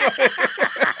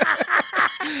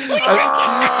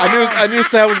knew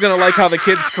Sal was gonna like how the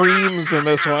kid screams in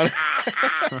this one.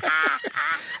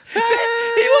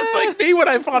 He looks like me when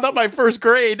I found out my first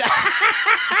grade.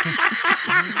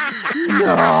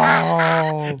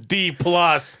 No. D+. He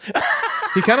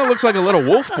kind of looks like a little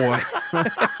wolf boy.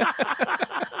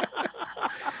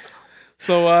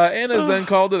 So Anna is then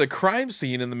called to the crime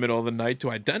scene in the middle of the night to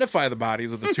identify the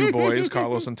bodies of the two boys,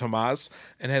 Carlos and Tomas,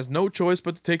 and has no choice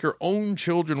but to take her own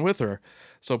children with her.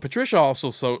 So Patricia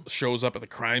also shows up at the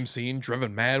crime scene,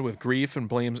 driven mad with grief, and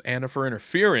blames Anna for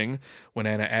interfering. When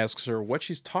Anna asks her what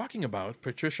she's talking about,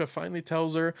 Patricia finally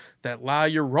tells her that La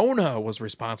Llorona was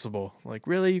responsible. Like,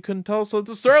 really? You couldn't tell us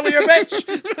this earlier, bitch?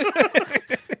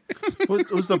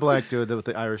 Who's the black dude with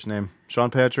the Irish name?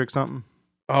 Sean Patrick something?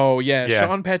 Oh, yeah. Yeah.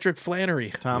 Sean Patrick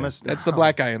Flannery. Thomas? That's the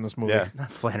black guy in this movie. Yeah.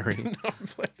 Not Flannery.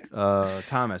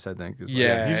 Thomas, I think.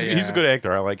 Yeah. He's a good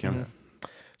actor. I like him.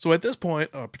 So at this point,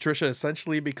 Patricia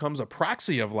essentially becomes a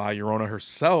proxy of La Llorona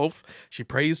herself. She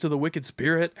prays to the wicked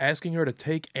spirit, asking her to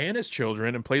take Anna's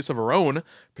children in place of her own.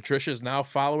 Patricia is now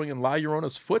following in La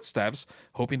Llorona's footsteps,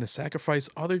 hoping to sacrifice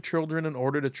other children in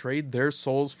order to trade their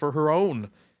souls for her own.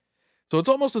 So it's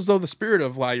almost as though the spirit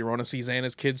of La Llorona sees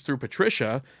Anna's kids through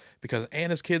Patricia, because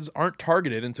Anna's kids aren't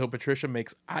targeted until Patricia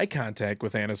makes eye contact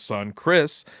with Anna's son,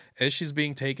 Chris, as she's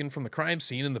being taken from the crime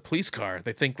scene in the police car.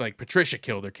 They think, like, Patricia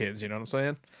killed her kids, you know what I'm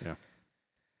saying? Yeah.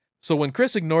 So when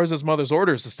Chris ignores his mother's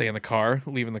orders to stay in the car,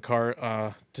 leaving the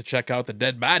car to check out the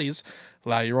dead bodies,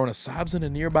 La Llorona sobs in a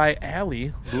nearby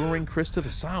alley, luring Chris to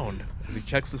the sound. As he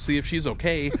checks to see if she's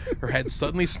okay, her head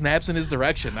suddenly snaps in his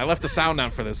direction. I left the sound on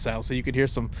for this, Sal, so you could hear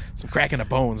some cracking of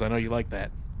bones. I know you like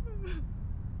that.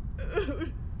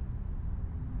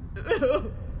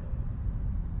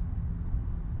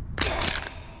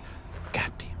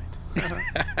 God damn it.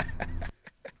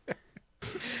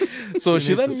 So she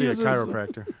needs then to see a uses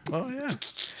chiropractor. Oh yeah.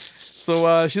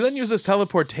 So she then uses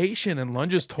teleportation and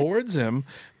lunges towards him,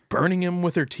 burning him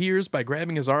with her tears by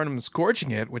grabbing his arm and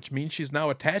scorching it, which means she's now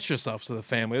attached herself to the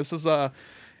family. This is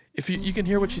if you can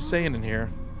hear what she's saying in here.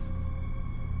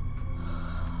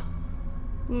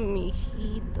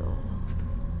 Mijito.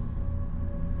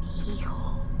 Mi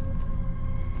hijo.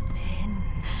 Ven.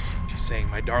 She's saying,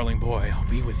 "My darling boy, I'll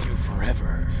be with you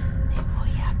forever." Me voy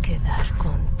a quedar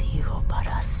contigo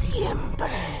para siempre.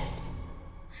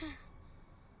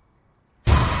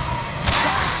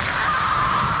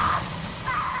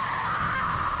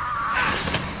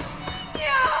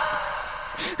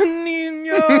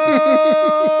 Niño!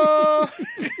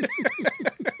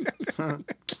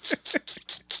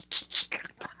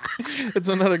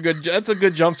 That's a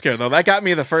good jump scare though. That got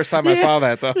me the first time I saw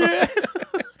that though.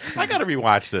 I gotta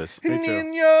rewatch this.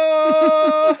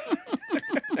 Niño!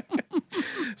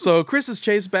 So Chris is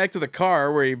chased back to the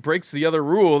car where he breaks the other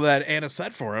rule that Anna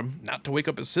set for him, not to wake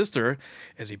up his sister,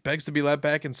 as he begs to be let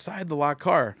back inside the locked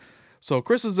car. So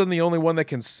Chris is then the only one that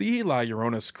can see La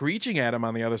Llorona screeching at him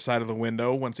on the other side of the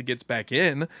window once he gets back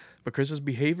in, but Chris's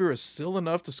behavior is still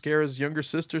enough to scare his younger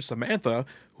sister Samantha,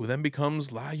 who then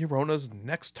becomes La Llorona's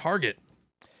next target.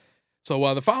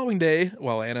 So the following day,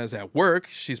 while Anna is at work,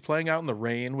 she's playing out in the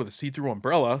rain with a see-through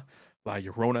umbrella. La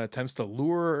Llorona attempts to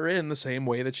lure her in the same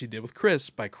way that she did with Chris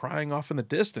by crying off in the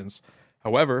distance.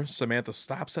 However, Samantha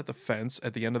stops at the fence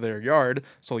at the end of their yard,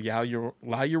 so La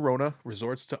Llorona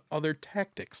resorts to other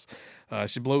tactics.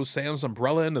 She blows Sam's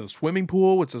umbrella into the swimming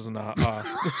pool, which is an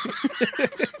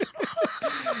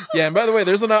yeah, and by the way,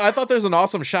 I thought there's an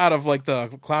awesome shot of like the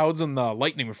clouds and the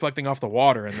lightning reflecting off the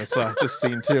water in this this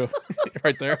scene too,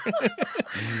 right there.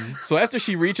 So after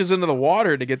she reaches into the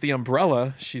water to get the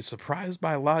umbrella, she's surprised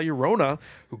by La Llorona,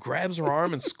 who grabs her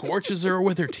arm and scorches her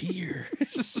with her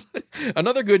tears.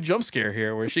 Another good jump scare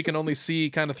here, where she can only see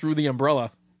kind of through the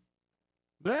umbrella.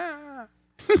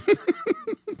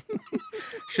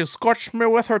 She scorched me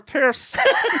with her tears.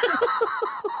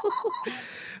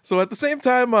 So at the same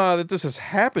time that this is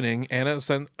happening, Anna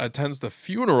attends the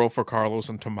funeral for Carlos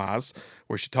and Tomas,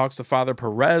 where she talks to Father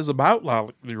Perez about La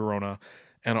Llorona.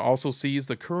 Anna also sees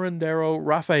the curandero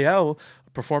Rafael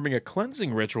performing a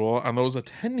cleansing ritual on those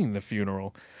attending the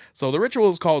funeral. So the ritual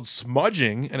is called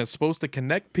smudging, and it's supposed to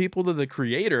connect people to the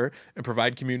Creator and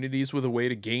provide communities with a way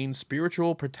to gain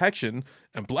spiritual protection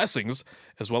and blessings,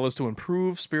 as well as to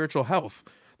improve spiritual health.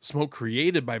 Smoke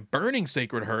created by burning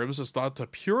sacred herbs is thought to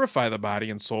purify the body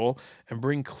and soul and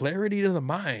bring clarity to the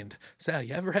mind. Sal,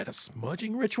 you ever had a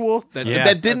smudging ritual that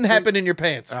didn't happen in your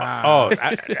pants? Now,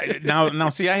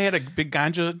 see, I had a big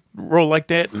ganja roll like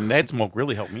that, and that smoke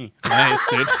really helped me. Nice,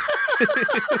 dude.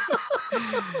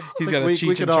 He's got a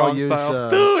Cheech and Chong style.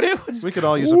 Dude, it was... We could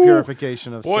all use a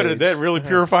purification of Boy, sage. did that really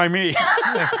purify me.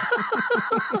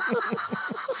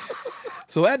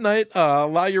 So that night, La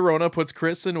Llorona puts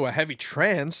Chris into a heavy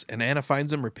trance, and Anna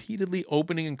finds him repeatedly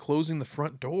opening and closing the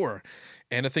front door.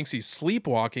 Anna thinks he's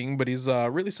sleepwalking, but he's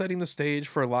really setting the stage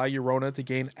for La Llorona to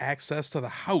gain access to the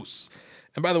house.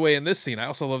 And by the way, in this scene, I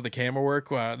also love the camera work.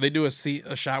 They do a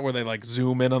shot where they like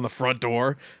zoom in on the front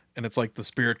door. and it's like the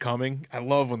spirit coming. I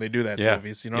love when they do that in Yeah.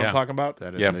 movies. You know what Yeah. I'm talking about?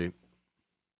 That is Yep. neat.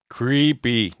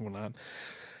 Creepy. Hold on.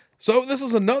 So this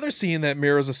is another scene that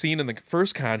mirrors a scene in the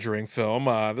first Conjuring film.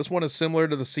 This one is similar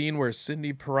to the scene where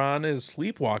Cindy Perron is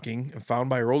sleepwalking and found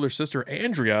by her older sister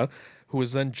Andrea, who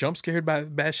is then jump scared by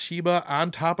Bathsheba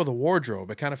on top of the wardrobe.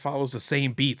 It kind of follows the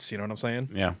same beats. You know what I'm saying?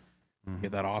 Yeah.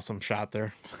 Get that awesome shot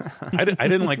there. I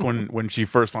didn't like when she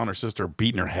first found her sister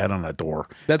beating her head on a door.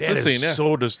 That's That the is scene, yeah.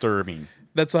 so disturbing.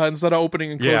 That's instead of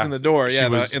opening and closing Yeah. the door. She Yeah,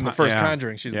 was in the pu- first yeah.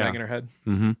 Conjuring, she's Yeah. banging her head.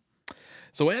 Mm-hmm.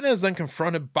 So Anna is then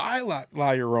confronted by La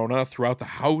Llorona throughout the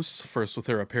house, first with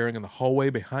her appearing in the hallway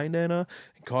behind Anna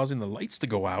and causing the lights to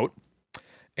go out.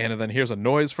 Anna then hears a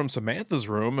noise from Samantha's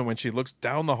room, and when she looks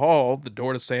down the hall, the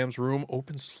door to Sam's room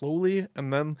opens slowly,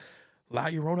 and then La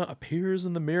Llorona appears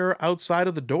in the mirror outside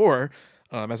of the door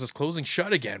as it's closing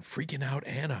shut again, freaking out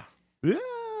Anna.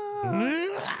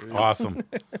 Awesome.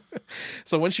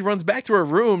 So when she runs back to her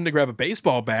room to grab a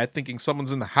baseball bat, thinking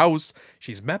someone's in the house,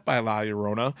 she's met by La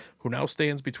Llorona, who now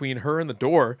stands between her and the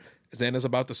door. As Anna's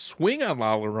about to swing on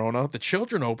La Llorona, the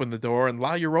children open the door and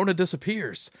La Llorona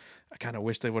disappears. I kind of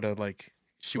wish they would have,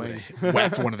 she would have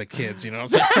whacked one of the kids, you know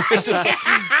what I'm saying? It's just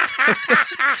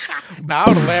Now I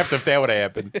would have laughed if that would have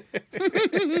happened.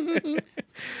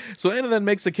 So Anna then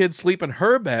makes the kids sleep in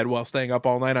her bed while staying up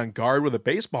all night on guard with a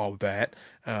baseball bat.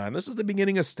 And this is the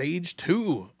beginning of stage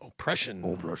 2, oppression.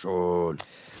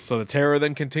 So the terror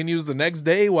then continues the next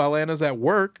day while Anna's at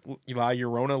work. La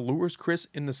Llorona lures Chris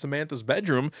into Samantha's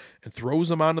bedroom and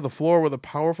throws him onto the floor with a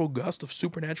powerful gust of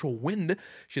supernatural wind.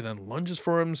 She then lunges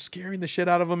for him, scaring the shit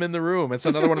out of him in the room. It's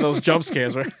another one of those jump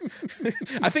scares, right?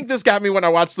 I think this got me when I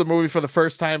watched the movie for the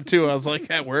first time, too. I was like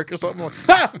at work or something. Like,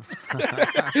 ah!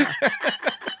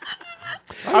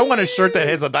 I want a shirt that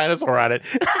has a dinosaur on it.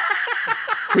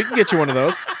 We can get you one of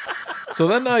those. So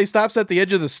then he stops at the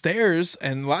edge of the stairs,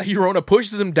 and La Llorona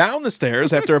pushes him down the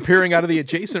stairs after appearing out of the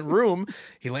adjacent room.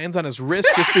 He lands on his wrist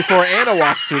just before Anna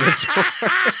walks through the door.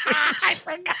 I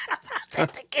forgot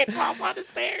about the kid falls on the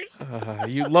stairs.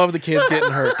 You love the kids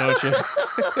getting hurt, don't you?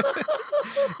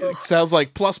 It sounds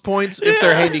like plus points if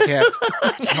they're handicapped.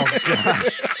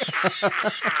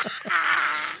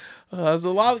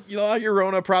 So La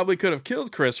Llorona probably could have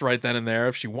killed Chris right then and there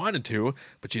if she wanted to,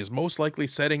 but she is most likely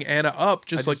setting Anna up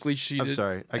just like she did. I'm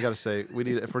sorry. I gotta say, we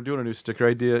need if we're doing a new sticker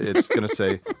idea, it's gonna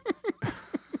say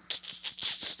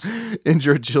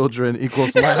injured children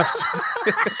equals laughs.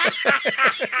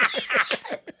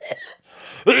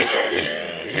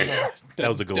 That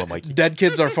was a good one, Mikey. Dead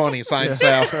kids are funny, sign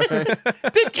Sal.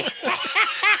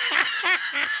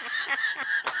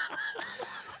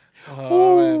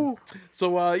 Oh,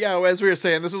 so, as we were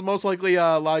saying, this is most likely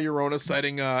La Llorona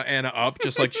setting Anna up,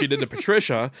 just like she did to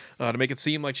Patricia, to make it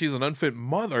seem like she's an unfit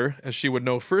mother, as she would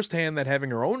know firsthand that having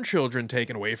her own children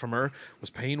taken away from her was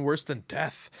pain worse than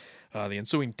death. The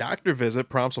ensuing doctor visit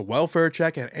prompts a welfare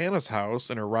check at Anna's house,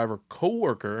 and her rival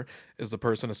co-worker is the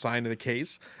person assigned to the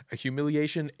case, a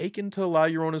humiliation akin to La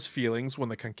Llorona's feelings when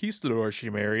the conquistador she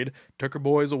married took her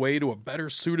boys away to a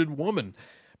better-suited woman.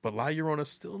 But La Llorona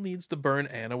still needs to burn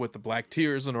Anna with the black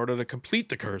tears in order to complete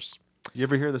the curse. You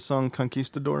ever hear the song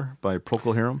Conquistador by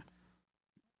Procol Harum?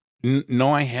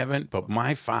 No, I haven't. But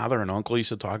my father and uncle used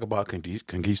to talk about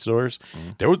conquistadors.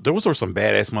 Those were some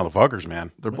badass motherfuckers,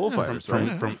 man. They're bullfighters,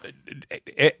 right? From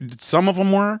some of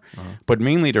them were, but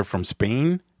mainly they're from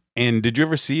Spain. And did you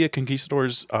ever see a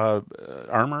conquistador's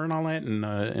armor and all that?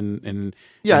 And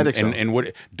Yeah, I think so. And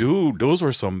what, dude? Those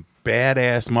were some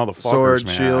badass motherfuckers, Sword,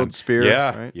 man. shield, spear,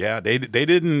 Yeah, right? yeah. They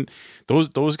didn't.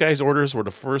 Those guys' orders were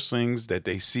the first things that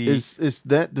they see. Is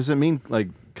that, does it mean like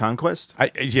conquest?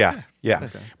 Yeah.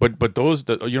 But those,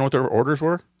 you know what their orders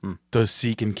were? To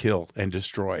seek and kill and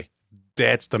destroy.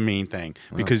 That's the main thing.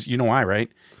 Because you know why, right?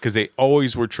 Because they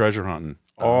always were treasure hunting.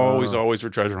 Always were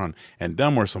treasure hunting. And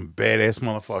them were some badass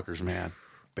motherfuckers, man.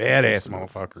 Badass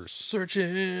motherfuckers.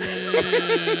 Searching,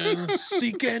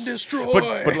 seek and destroy.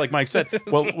 But like Mike said,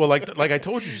 well, like I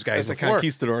told you guys That's a before.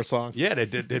 conquistador song. Yeah, they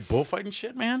did bullfighting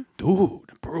shit, man. Dude,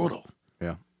 brutal.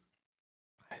 Yeah.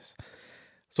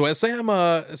 So as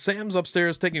Sam's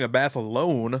upstairs taking a bath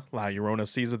alone, La Llorona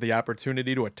seizes the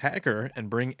opportunity to attack her and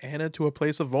bring Anna to a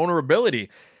place of vulnerability.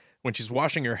 When she's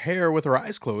washing her hair with her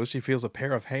eyes closed, she feels a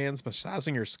pair of hands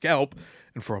massaging her scalp,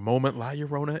 and for a moment, La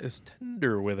Llorona is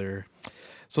tender with her.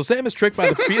 So Sam is tricked by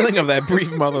the feeling of that brief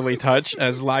motherly touch,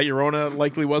 as La Llorona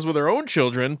likely was with her own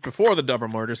children, before the double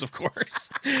murders, of course.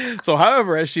 So,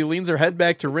 however, as she leans her head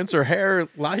back to rinse her hair,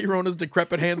 La Llorona's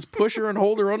decrepit hands push her and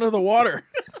hold her under the water.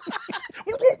 I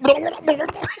would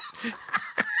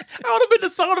have been the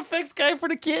sound effects guy for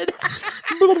the kid.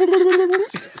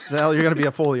 Sal, you're gonna be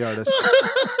a Foley artist.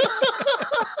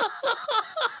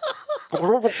 You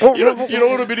know what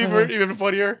would have been even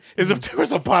funnier is if there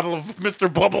was a bottle of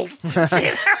Mr. Bubbles.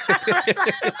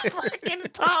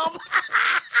 Freaking tub.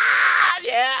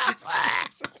 Yeah.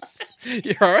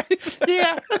 You all right?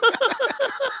 Yeah.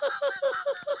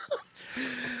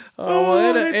 Oh,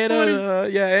 well,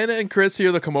 Anna and Chris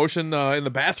hear the commotion in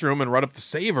the bathroom and run up to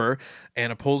save her.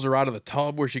 Anna pulls her out of the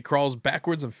tub where she crawls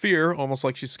backwards in fear, almost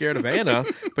like she's scared of Anna,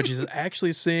 but she's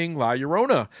actually seeing La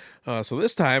Llorona. So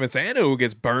this time it's Anna who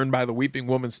gets burned by the weeping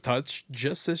woman's touch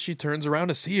just as she turns around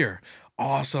to see her.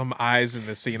 Awesome eyes in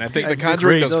this scene. I think The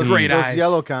Conjuring does great those eyes.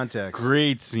 yellow contacts.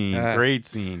 Great scene. Great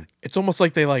scene. It's almost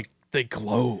like they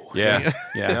glow. Yeah.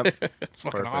 Yeah. Yep. It's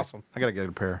fucking awesome. I gotta get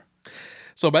a pair.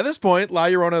 So by this point, La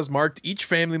Llorona has marked each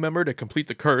family member to complete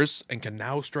the curse and can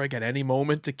now strike at any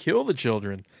moment to kill the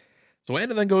children. So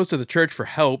Anna then goes to the church for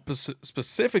help,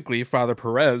 specifically Father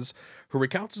Perez, who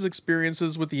recounts his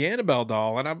experiences with the Annabelle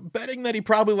doll. And I'm betting that he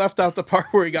probably left out the part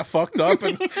where he got fucked up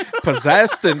and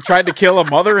possessed and tried to kill a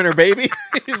mother and her baby.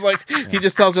 He's like, he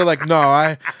just tells her like, no,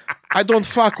 I don't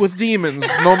fuck with demons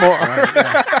no more.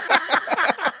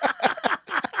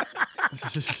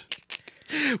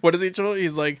 What does he tell?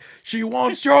 He's like, she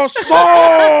wants your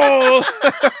soul.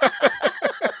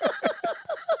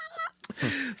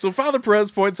 So Father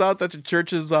Perez points out that the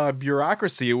church's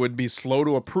bureaucracy would be slow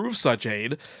to approve such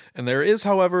aid, and there is,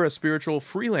 however, a spiritual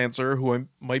freelancer who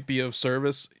might be of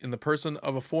service in the person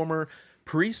of a former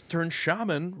priest turned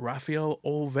shaman, Rafael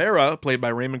Olvera, played by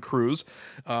Raymond Cruz.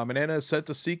 And Anna is set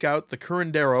to seek out the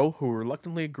curandero, who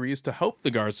reluctantly agrees to help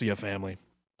the Garcia family.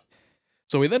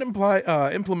 So he then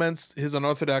implements his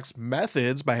unorthodox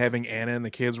methods by having Anna and the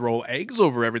kids roll eggs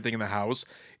over everything in the house.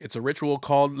 It's a ritual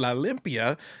called La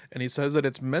Limpia, and he says that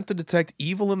it's meant to detect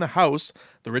evil in the house.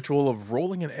 The ritual of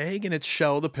rolling an egg in its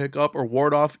shell to pick up or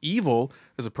ward off evil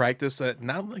is a practice that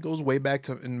not only goes way back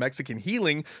to in Mexican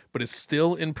healing, but is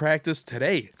still in practice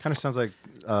today. Kind of sounds like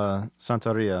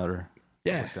Santeria or...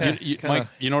 Yeah. Mike,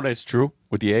 you know that's true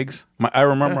with the eggs? I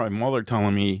remember my mother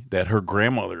telling me that her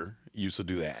grandmother used to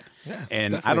do that. Yeah,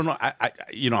 and definitely. I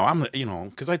don't know,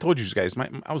 because I told you guys,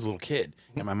 I was a little kid,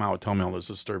 and my mom would tell me all this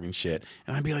disturbing shit,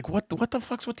 and I'd be like, what the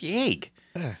fuck's with the egg?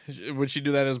 Yeah. Would she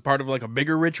do that as part of like a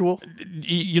bigger ritual?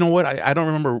 You know what? I don't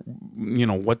remember,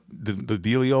 what the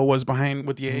dealio was behind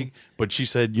with the egg, but she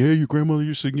said, yeah, your grandmother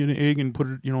used to get an egg and put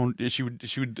it, she would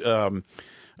do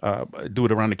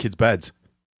it around the kids' beds.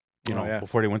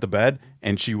 Before they went to bed,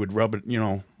 and she would rub it,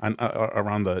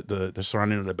 around the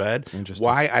surrounding of the bed.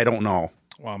 Why? I don't know.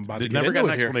 Well, I'm about to get Never into got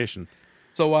an it here. explanation.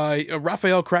 So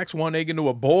Raphael cracks one egg into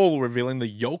a bowl, revealing the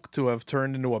yolk to have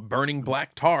turned into a burning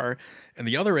black tar, and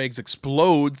the other eggs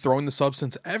explode, throwing the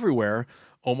substance everywhere,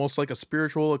 almost like a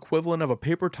spiritual equivalent of a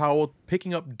paper towel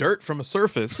picking up dirt from a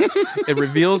surface. It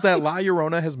reveals that La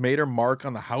Llorona has made her mark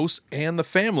on the house and the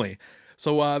family.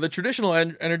 So the traditional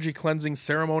energy cleansing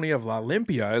ceremony of La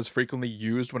Limpia is frequently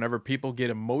used whenever people get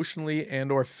emotionally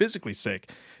and or physically sick.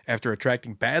 After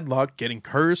attracting bad luck, getting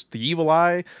cursed, the evil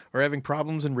eye, or having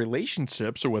problems in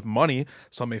relationships or with money,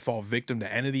 some may fall victim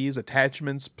to entities,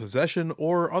 attachments, possession,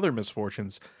 or other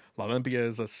misfortunes. La Limpia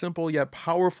is a simple yet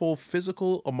powerful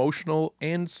physical, emotional,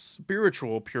 and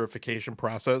spiritual purification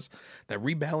process that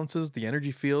rebalances the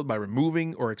energy field by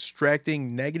removing or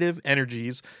extracting negative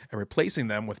energies and replacing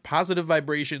them with positive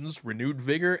vibrations, renewed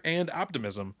vigor, and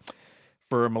optimism.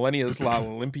 For millennia, La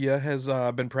Limpia has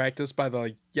been practiced by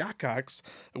the Yacacs,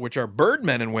 which are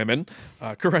birdmen and women,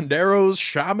 curanderos,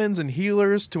 shamans, and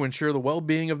healers to ensure the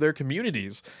well-being of their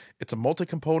communities. It's a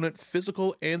multi-component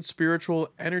physical and spiritual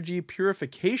energy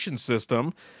purification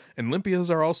system, and Limpias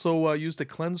are also used to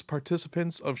cleanse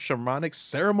participants of shamanic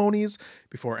ceremonies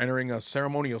before entering a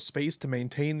ceremonial space to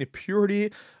maintain the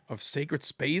purity of sacred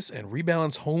space and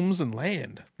rebalance homes and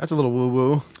land. That's a little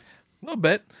woo-woo. A little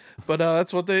bit, but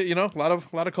that's what they, a lot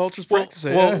of cultures practice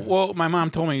it. Well, my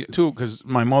mom told me too, because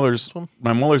my mother's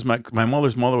mother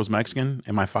was Mexican,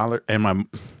 and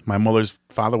my mother's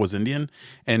father was Indian,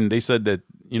 and they said that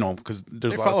because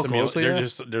there's They a lot follow of closely,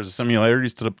 there's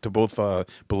similarities to both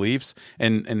beliefs,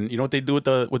 and you know what they do with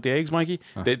the eggs, Mikey?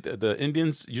 The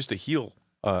Indians used to heal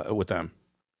with them,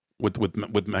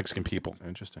 with Mexican people.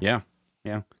 Interesting. Yeah,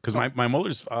 because my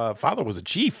mother's father was a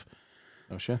chief.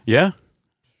 Oh shit.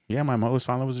 Yeah, my mother's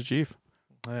father was a chief.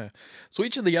 Yeah. So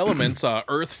each of the elements,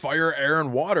 earth, fire, air,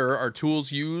 and water, are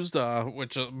tools used,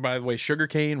 which, by the way,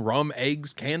 sugarcane, rum,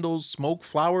 eggs, candles, smoke,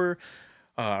 flour,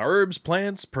 herbs,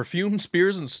 plants, perfume,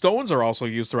 spears, and stones are also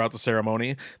used throughout the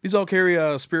ceremony. These all carry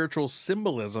a spiritual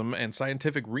symbolism and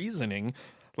scientific reasoning.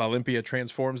 La Olympia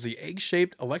transforms the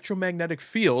egg-shaped electromagnetic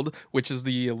field, which is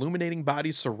the illuminating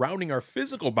body surrounding our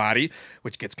physical body,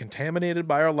 which gets contaminated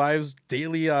by our lives'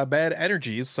 daily bad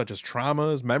energies, such as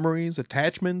traumas, memories,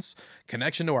 attachments,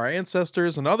 connection to our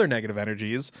ancestors, and other negative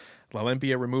energies. La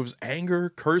Olympia removes anger,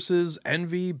 curses,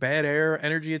 envy, bad air,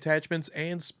 energy attachments,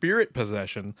 and spirit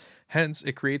possession. Hence,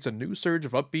 it creates a new surge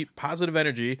of upbeat, positive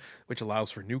energy, which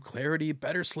allows for new clarity,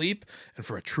 better sleep, and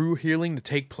for a true healing to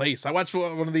take place. I watched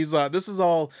one of these. This is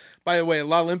all, by the way,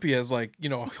 La Olympia is like, a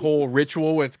whole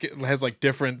ritual. It has like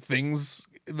different things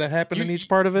that happen in each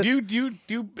part of it. Do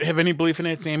you have any belief in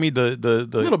that, Sammy? The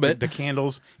little bit. The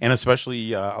candles, and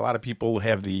especially a lot of people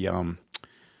have the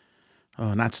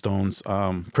not stones,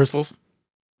 crystals.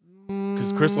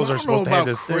 Because crystals are supposed to have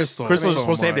this. Crystals are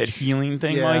supposed to have that healing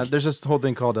thing. Yeah, Mike. there's this whole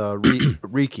thing called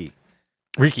Reiki.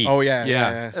 Reiki. Oh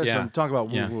yeah. There's some talk about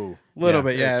woo-woo. Little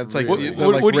bit, yeah. It's like really- they're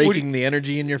like raking the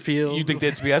energy in your field. You think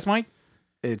that's BS, Mike?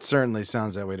 It certainly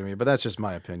sounds that way to me, but that's just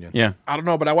my opinion. Yeah. I don't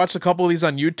know, but I watched a couple of these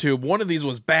on YouTube. One of these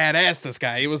was badass. This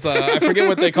guy, he was I forget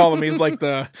what they call him. He's like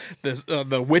the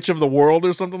witch of the world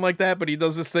or something like that. But he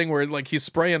does this thing where like he's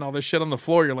spraying all this shit on the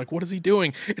floor. You're like, what is he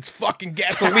doing? It's fucking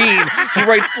gasoline. He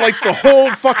lights the whole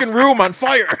fucking room on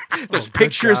fire. There's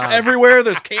pictures job. everywhere.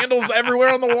 There's candles everywhere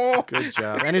on the wall. Good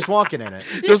job. And he's walking in it.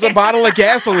 There's a bottle of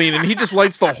gasoline, and he just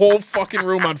lights the whole fucking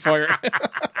room on fire.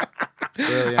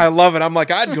 Brilliant. I love it. I'm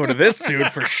like, I'd go to this dude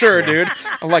for sure, dude.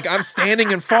 I'm like, I'm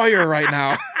standing in fire right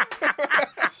now.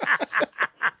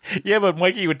 Yeah, but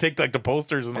Mikey would take like the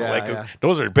posters and all that because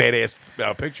those are badass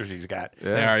pictures he's got.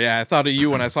 Yeah, I thought of you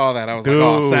when I saw that. I was like,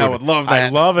 oh, Sal would love that. I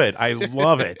love it. I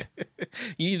love it.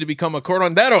 You need to become a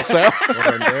corondero, Sal.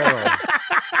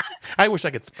 I wish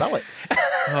I could spell it.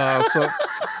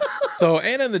 So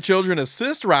Anna and the children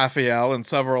assist Raphael in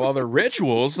several other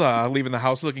rituals, leaving the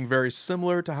house looking very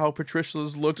similar to how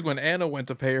Patricia's looked when Anna went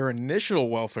to pay her initial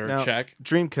welfare check.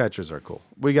 Dream catchers are cool.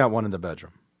 We got one in the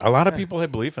bedroom. A lot of people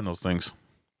have belief in those things.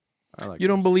 You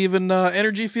don't believe in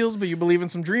energy fields, but you believe in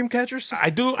some dream catchers? I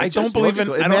do. I It don't just believe looks in.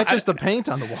 cool. It matches the paint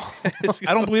on the wall.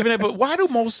 I don't believe in it. But why do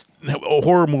most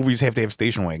horror movies have to have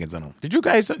station wagons in them? Did you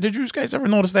guys ever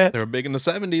notice that? They were big in the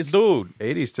 70s. Dude,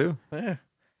 80s too. Yeah.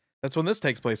 That's when this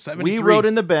takes place. 73. We rode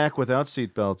in the back without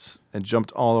seatbelts and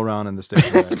jumped all around in the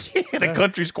station wagon. the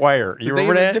Country Squire. You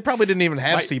remember that? They probably didn't even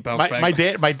have seatbelts back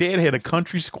then. My dad had a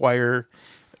Country Squire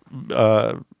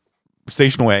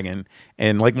station wagon,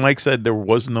 and like Mike said, there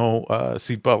was no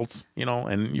seatbelts, and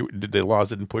the laws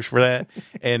didn't push for that,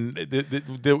 and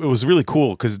it was really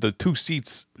cool because the two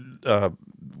seats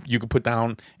you could put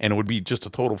down, and it would be just a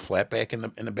total flat back in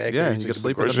the back. Yeah, there, you could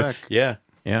sleep in the back. Yeah.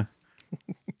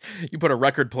 You put a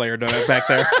record player back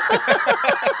there.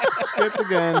 Skip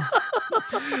again.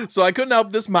 So I couldn't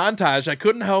help this montage.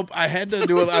 I had to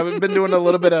do it. I've been doing a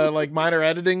little bit of like minor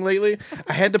editing lately.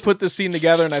 I had to put this scene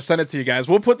together and I sent it to you guys.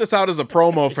 We'll put this out as a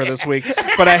promo for this week,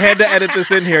 but I had to edit this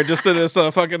in here just to this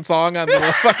fucking song on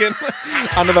the fucking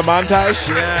onto the montage.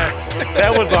 Yes.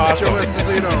 That was awesome.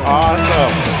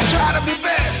 Awesome. Try to be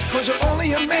best, cause you're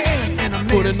only a man, and a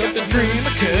man's Putting up got the dream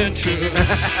catcher.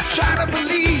 Try to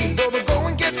believe, though the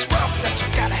going gets rough, that you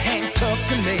gotta hang tough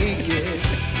to make it.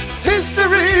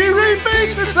 History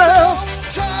repeats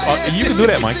itself. And you can do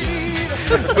that, Mike.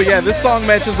 But yeah, this song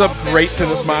matches up great to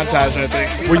this montage, I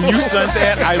think. When you sent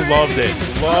that, I loved it.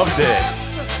 Loved it.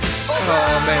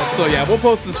 Oh man! So yeah, we'll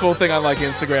post this whole thing on like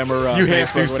Instagram or You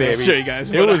have Facebook. to, whatever. Sammy. Show you guys.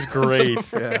 It was great.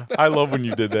 Yeah. I love when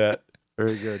you did that.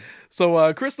 Very good. So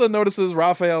Krista notices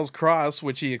Raphael's cross,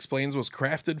 which he explains was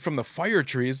crafted from the fire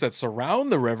trees that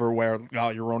surround the river where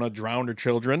La Llorona drowned her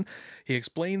children. He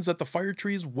explains that the fire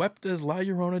trees wept as La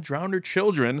Llorona drowned her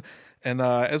children, and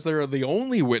as they're the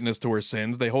only witness to her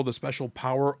sins, they hold a special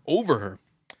power over her.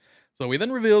 So he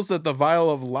then reveals that the vial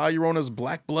of La Llorona's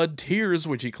black blood tears,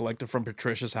 which he collected from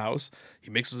Patricia's house,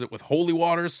 he mixes it with holy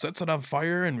water, sets it on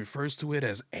fire, and refers to it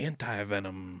as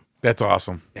anti-venom. That's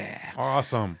awesome. Yeah.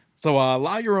 Awesome. So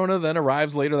La Llorona then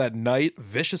arrives later that night,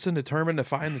 vicious and determined to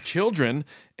find the children.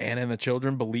 Anna and the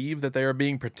children believe that they are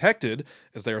being protected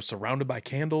as they are surrounded by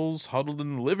candles, huddled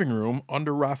in the living room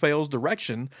under Raphael's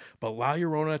direction. But La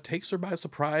Llorona takes her by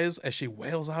surprise as she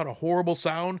wails out a horrible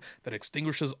sound that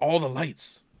extinguishes all the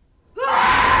lights.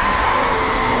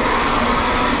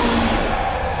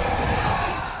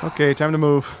 Okay, time to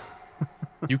move.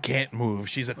 You can't move.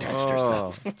 She's attached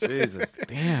herself. Jesus.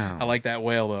 Damn. I like that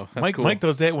wail, though. That's cool. Mike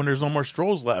does that when there's no more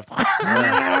Strohs left. When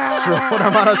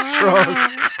I'm out of straws.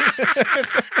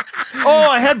 Oh,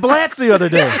 I had Blatz the other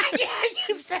day. Yeah,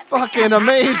 you said Fucking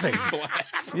amazing.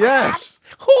 Blast. Yes.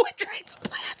 who drinks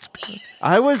Blatz beer?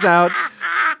 I was out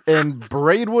in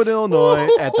Braidwood, Illinois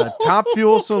at the Top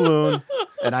Fuel Saloon,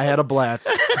 and I had a Blatz.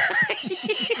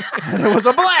 And it was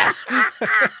a blast.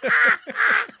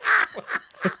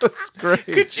 That's great.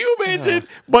 Could you imagine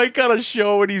Mike on a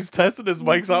show and he's testing his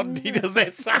mics out and he does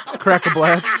that sound? Crack a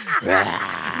blast.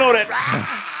 No, that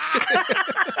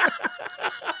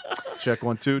Check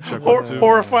 1 2. Check 1 2.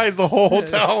 horrifies the whole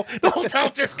hotel. The hotel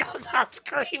just goes out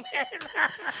screaming.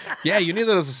 Yeah, you need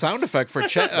that as a sound effect for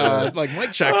like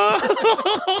mic checks.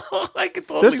 I can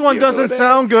totally This one doesn't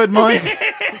sound good, Mike.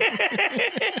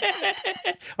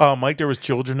 Mike, there was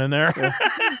children in there.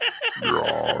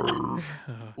 Ooh,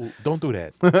 don't do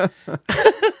that.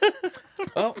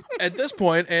 Well, at this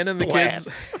point, Anna and the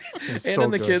kids, so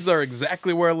good. kids are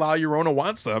exactly where La Llorona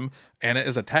wants them. Anna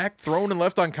is attacked, thrown, and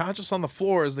left unconscious on the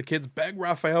floor as the kids beg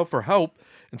Raphael for help.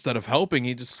 Instead of helping,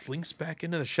 he just slinks back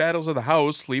into the shadows of the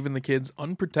house, leaving the kids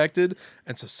unprotected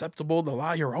and susceptible to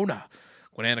La Llorona.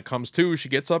 When Anna comes to, she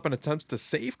gets up and attempts to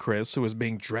save Chris, who is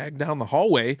being dragged down the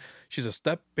hallway. She's a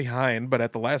step behind, but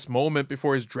at the last moment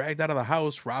before he's dragged out of the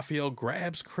house, Raphael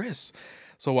grabs Chris.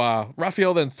 So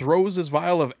Raphael then throws his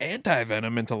vial of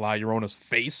anti-venom into La Llorona's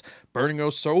face, burning her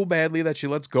so badly that she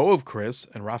lets go of Chris,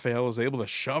 and Raphael is able to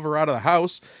shove her out of the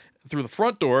house through the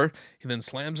front door. He then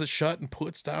slams it shut and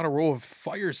puts down a row of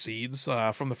fire seeds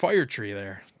from the fire tree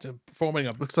there, forming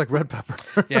a... Looks like red pepper.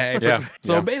 Yeah. Yeah.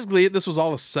 So basically, this was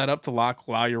all a setup to lock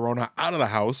La Llorona out of the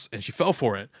house, and she fell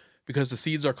for it. Because the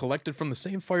seeds are collected from the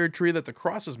same fire tree that the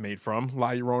cross is made from,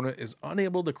 La Llorona is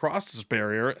unable to cross this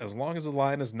barrier as long as the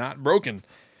line is not broken.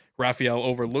 Raphael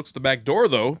overlooks the back door,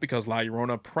 though, because La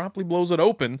Llorona promptly blows it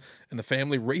open, and the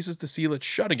family races to seal it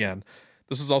shut again.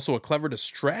 This is also a clever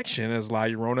distraction, as La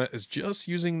Llorona is just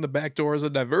using the back door as a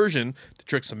diversion to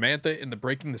trick Samantha into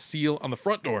breaking the seal on the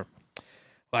front door.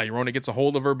 La Llorona gets a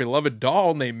hold of her beloved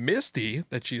doll named Misty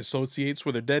that she associates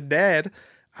with her dead dad.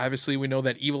 Obviously, we know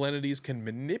that evil entities can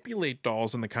manipulate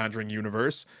dolls in the Conjuring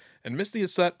universe, and Misty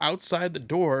is set outside the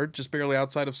door, just barely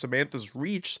outside of Samantha's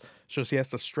reach, so she has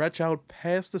to stretch out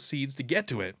past the seeds to get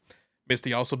to it.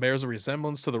 Misty also bears a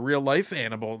resemblance to the real-life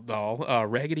Annabelle doll,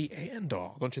 Raggedy Ann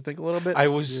doll. Don't you think a little bit? I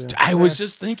was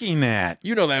just thinking that.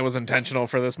 You know that was intentional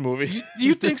for this movie.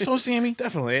 You think so, Sammy?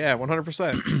 Definitely, yeah,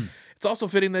 100%. It's also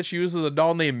fitting that she uses a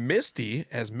doll named Misty,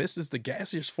 as mist is the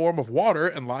gaseous form of water,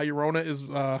 and La Llorona is...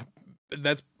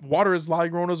 water is La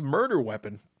Llorona's murder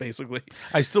weapon, basically.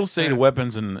 I still say the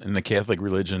weapons in the Catholic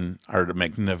religion are the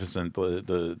magnificent.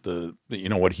 The you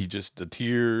know what the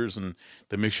tears and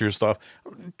the mixture of stuff.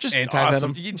 Just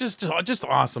Anti-venom. awesome. Just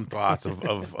awesome thoughts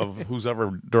of who's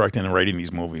ever directing and writing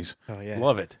these movies. Oh yeah,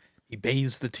 Love it. He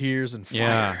bathes the tears in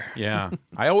fire. Yeah.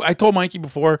 I told Mikey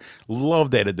before,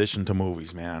 love that addition to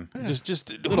movies, man. Just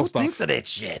Little who stuff. thinks of that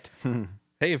shit?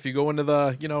 Hey, if you go into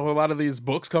the, a lot of these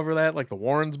books cover that, like the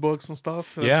Warrens books and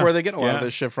stuff. That's where they get a lot of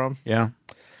this shit from. Yeah.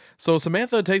 So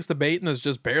Samantha takes the bait and is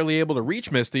just barely able to reach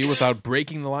Misty without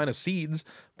breaking the line of seeds,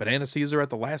 but Anna sees her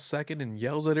at the last second and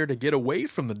yells at her to get away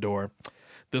from the door.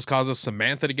 This causes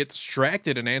Samantha to get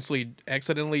distracted and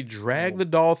accidentally drag the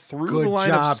doll through the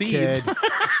line of seeds. Kid.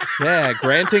 Yeah,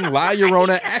 granting La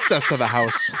Llorona access to the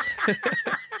house.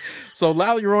 So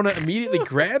La Llorona immediately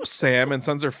grabs Sam and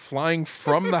sends her flying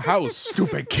from the house.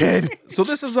 Stupid kid. So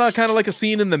this is kind of like a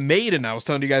scene in The Maiden. I was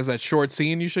telling you guys that short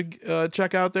scene you should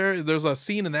check out there. There's a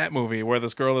scene in that movie where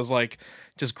this girl is like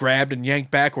just grabbed and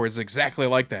yanked backwards, exactly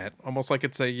like that. Almost like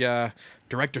it's a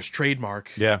director's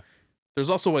trademark. Yeah. There's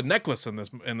also a necklace in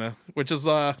which is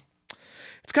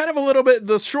it's kind of a little bit,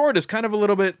 the short is kind of a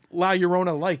little bit La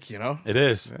Llorona like, It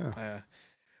is.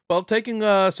 Well, taking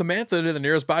Samantha to the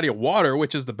nearest body of water,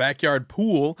 which is the backyard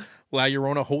pool, La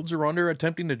Llorona holds her under,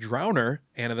 attempting to drown her.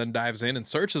 Anna then dives in and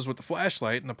searches with the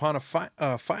flashlight, and upon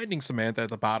finding Samantha at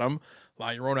the bottom, La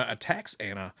Llorona attacks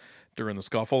Anna. During the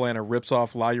scuffle, Anna rips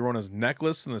off La Llorona's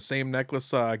necklace, and the same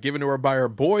necklace given to her by her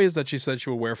boys that she said she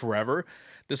would wear forever.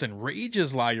 This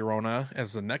enrages La Llorona,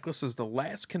 as the necklace is the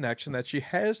last connection that she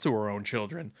has to her own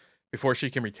children. Before she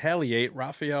can retaliate,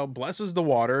 Raphael blesses the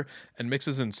water and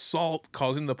mixes in salt,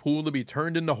 causing the pool to be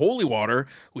turned into holy water,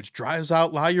 which drives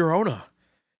out La Llorona.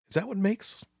 Is that what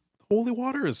makes holy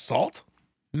water is salt?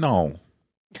 No.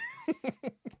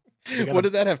 What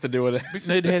did that have to do with it?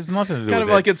 It has nothing to do Kind with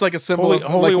of like it's like a symbol of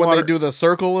holy like when water. they do the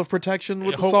circle of protection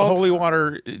with the salt. Holy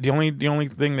water, the only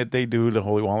thing that they do to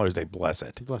holy water is they bless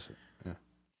it. Bless it.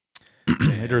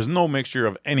 Yeah. There's no mixture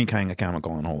of any kind of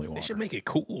chemical in holy They water. should make it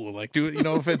cool. Like,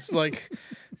 if it's like,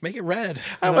 make it red.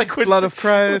 I like when blood of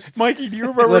Christ. Mikey, do you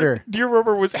remember? Glitter. Do you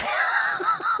remember was?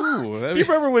 Ooh, Do you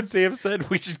remember when Sam said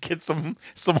we should get some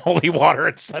holy water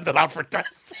and send it out for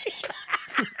testing?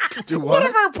 Do One what?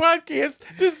 of our podcasts,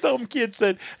 this dumb kid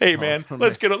said, "Hey man,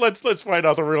 let's find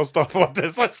out the real stuff about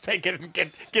this. Let's take it and get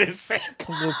a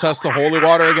sample." We'll test the holy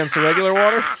water against the regular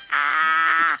water.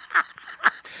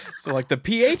 So, like the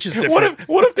pH is different.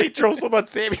 What if they throw some on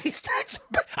Sammy? He starts,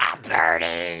 I'm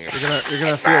dirty. You're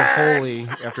gonna feel holy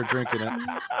after drinking it.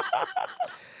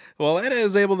 Well, Anna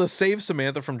is able to save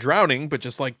Samantha from drowning, but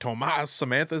just like Tomas,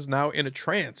 Samantha is now in a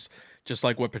trance. Just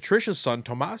like what Patricia's son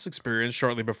Tomas experienced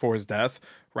shortly before his death,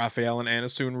 Raphael and Anna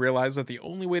soon realize that the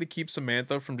only way to keep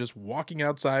Samantha from just walking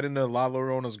outside into La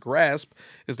Llorona's grasp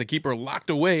is to keep her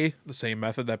locked away, the same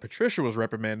method that Patricia was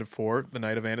reprimanded for the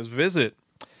night of Anna's visit.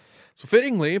 So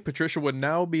fittingly, Patricia would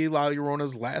now be La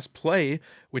Llorona's last play,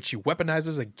 which she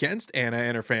weaponizes against Anna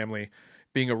and her family.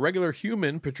 Being a regular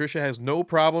human, Patricia has no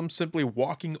problem simply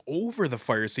walking over the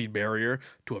fireseed barrier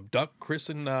to abduct Chris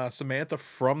and Samantha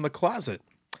from the closet.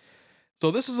 So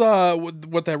this is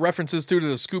what that references to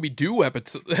the Scooby-Doo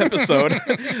episode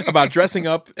about dressing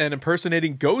up and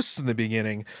impersonating ghosts in the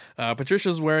beginning.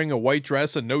 Patricia's wearing a white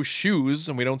dress and no shoes,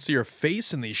 and we don't see her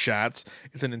face in these shots.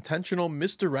 It's an intentional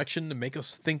misdirection to make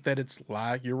us think that it's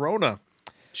La Llorona.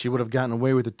 She would have gotten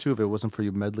away with it too if it wasn't for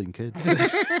you meddling kids.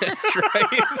 That's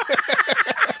right.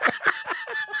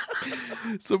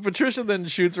 So Patricia then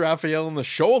shoots Raphael in the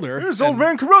shoulder. There's old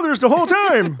man Carruthers the whole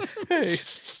time. Hey.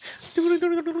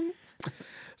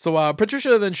 So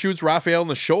Patricia then shoots Raphael in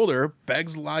the shoulder,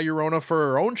 begs La Llorona for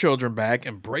her own children back,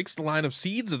 and breaks the line of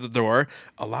seeds at the door,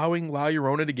 allowing La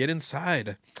Llorona to get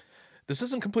inside. This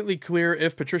isn't completely clear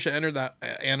if Patricia entered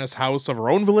Anna's house of her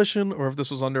own volition or if this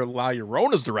was under La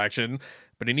Llorona's direction,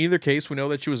 but in either case, we know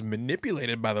that she was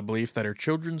manipulated by the belief that her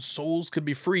children's souls could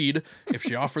be freed if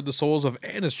she offered the souls of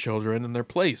Anna's children in their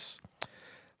place.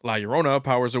 La Llorona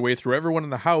powers her way through everyone in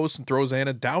the house and throws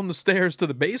Anna down the stairs to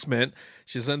the basement.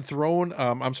 She's then thrown,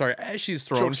 as she's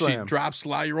thrown, she drops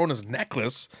La Llorona's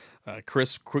necklace.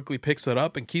 Chris quickly picks it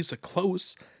up and keeps it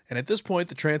close. And at this point,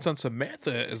 the trance on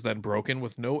Samantha is then broken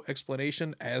with no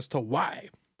explanation as to why.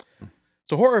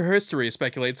 So horror history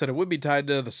speculates that it would be tied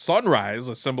to the sunrise,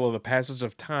 a symbol of the passage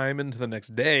of time into the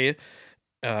next day.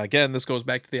 Again, this goes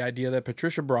back to the idea that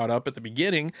Patricia brought up at the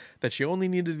beginning, that she only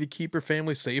needed to keep her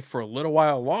family safe for a little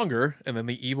while longer, and then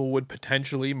the evil would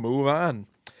potentially move on.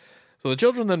 So the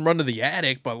children then run to the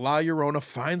attic, but La Llorona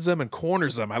finds them and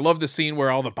corners them. I love the scene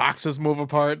where all the boxes move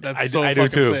apart. That's so fucking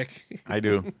sick. I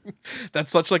do.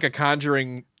 That's such like a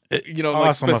Conjuring,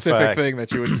 Awesome specific effect. thing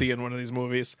that you would see in one of these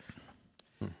movies.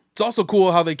 It's also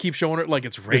cool how they keep showing her like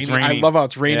it's raining. I raining. love how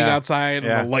it's raining Yeah. outside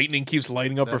Yeah. and the lightning keeps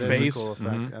lighting up her That is face. a cool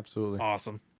effect. Absolutely.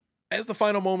 Awesome. As the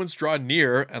final moments draw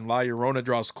near and La Llorona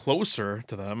draws closer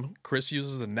to them, Chris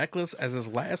uses the necklace as his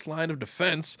last line of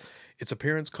defense. Its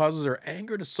appearance causes her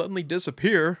anger to suddenly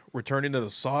disappear, returning to the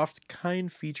soft, kind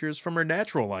features from her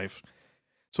natural life.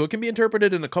 So it can be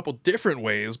interpreted in a couple different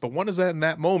ways, but one is that in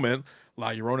that moment,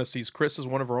 La Llorona sees Chris as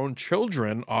one of her own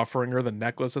children, offering her the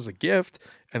necklace as a gift,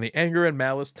 and the anger and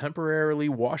malice temporarily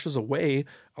washes away,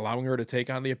 allowing her to take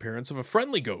on the appearance of a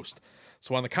friendly ghost.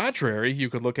 So on the contrary, you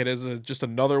could look at it as just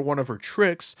another one of her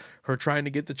tricks, her trying to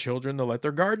get the children to let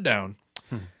their guard down.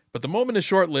 But the moment is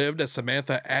short-lived as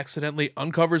Samantha accidentally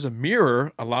uncovers a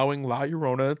mirror, allowing La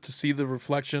Llorona to see the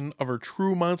reflection of her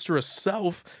true monstrous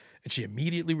self, and she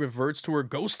immediately reverts to her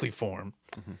ghostly form.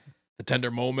 The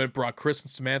tender moment brought Chris and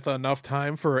Samantha enough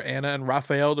time for Anna and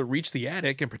Raphael to reach the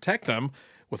attic and protect them,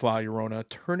 with La Llorona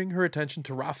turning her attention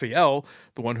to Raphael,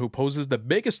 the one who poses the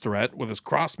biggest threat with his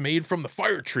cross made from the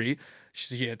fire tree.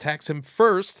 She attacks him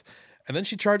first, and then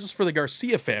she charges for the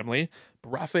Garcia family,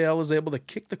 but Raphael is able to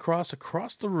kick the cross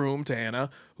across the room to Anna,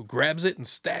 who grabs it and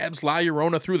stabs La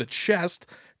Llorona through the chest,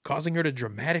 causing her to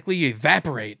dramatically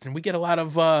evaporate. And we get a lot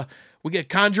of, we get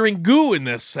conjuring goo in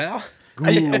this, Sal.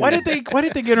 Why did they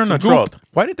get her in the throat?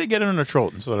 Why did they get her in the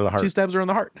throat instead of the heart? She stabs her in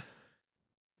the heart.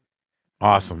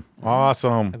 Awesome.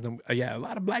 And then, a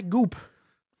lot of black goop.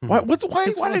 Why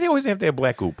do they always have to have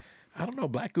black goop? I don't know,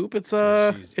 black goop. It's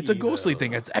a ghostly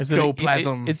thing. It's Is it-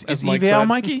 ectoplasm. It's as Mike evil, said.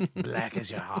 Mikey? Black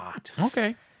as your heart.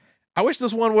 Okay. I wish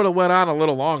this one would have went on a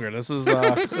little longer. This is You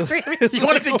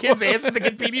wanted the kids' asses to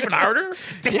get beat even harder?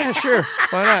 yeah, sure.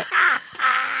 Why not?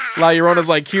 La Llorona's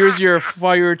like, here's your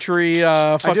fire tree,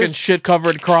 fucking shit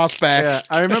covered crossback. Yeah,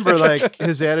 I remember like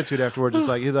his attitude afterwards. It's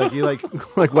like he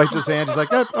wipes his hands. He's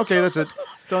like, okay, that's it,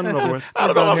 done and over with. I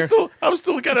don't know. I'm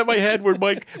still kind of in my head where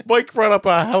Mike brought up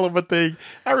a hell of a thing.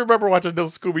 I remember watching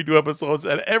those Scooby-Doo episodes,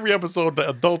 and every episode the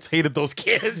adults hated those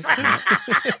kids.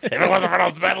 If it wasn't for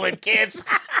those meddling kids,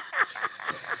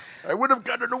 I would have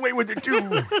gotten away with it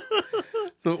too.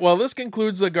 So, well, this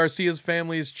concludes the Garcia's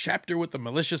family's chapter with the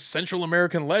malicious Central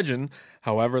American legend.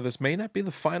 However, this may not be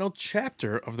the final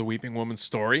chapter of the Weeping Woman's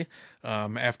story.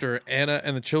 After Anna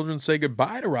and the children say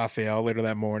goodbye to Raphael later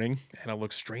that morning, Anna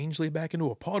looks strangely back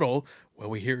into a puddle where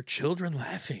we hear children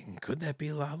laughing. Could that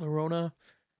be La Llorona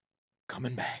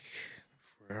coming back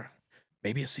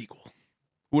Maybe a sequel.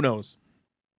 Who knows?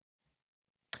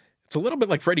 It's a little bit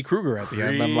like Freddy Krueger at the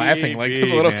end. I'm laughing like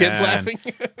the little kids laughing.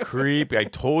 Creepy. I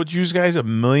told you guys a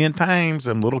million times,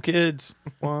 them little kids.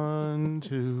 1,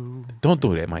 2. Don't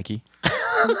do that, Mikey.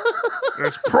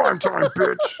 It's prime time,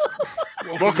 bitch.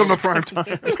 Welcome to prime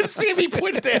time. See me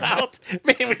put that out.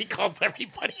 Man, when he calls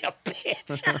everybody a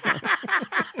bitch.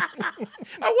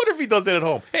 I wonder if he does that at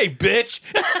home. Hey, bitch.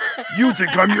 You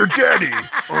think I'm your daddy?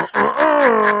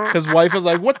 His wife is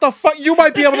like, what the fuck? You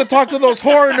might be able to talk to those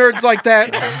horror nerds like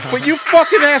that, but you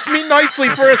fucking asked me nicely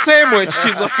for a sandwich.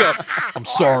 She's like, I'm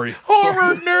sorry.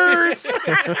 Horror nerds.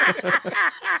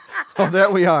 Oh,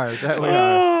 that we are. That we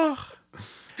are.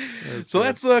 So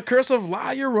that's Curse of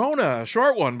La Llorona. A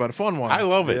short one, but a fun one. I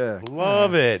love it. Yeah.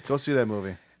 Love it. Go see that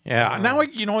movie. Yeah. Now,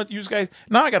 you know what, you guys?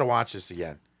 Now I got to watch this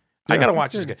again. I got to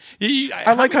watch this again.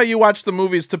 I like how you watch the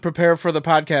movies to prepare for the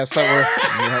podcast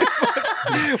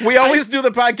that we always do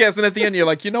the podcast, and at the end you're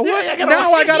like, you know what?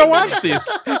 Now I gotta watch these.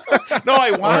 No,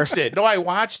 I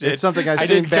watched it. It's something I've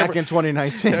seen back in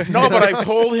 2019. No, but I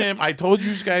told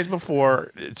you guys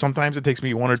before, sometimes it takes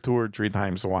me 1 or 2 or 3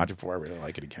 times to watch it before I really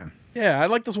like it again. Yeah, I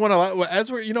like this one a lot. As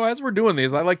we're doing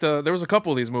these, I like there was a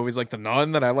couple of these movies, like The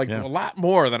Nun, that I liked a lot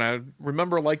more than I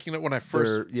remember liking it when I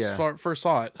first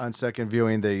saw it. On second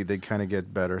viewing, they kind of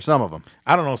get better. Some of them.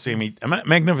 I don't know, Sammy.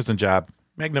 Magnificent job.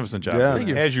 Yeah. Thank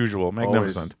you. As usual,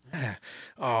 magnificent.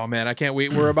 Oh man, I can't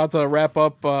wait. We're about to wrap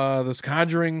up this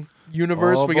Conjuring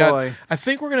universe. Oh, boy. I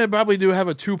think we're gonna probably have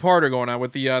a 2-parter going on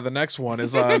with the next one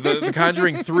is the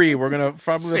Conjuring 3. We're gonna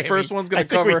probably the first one's gonna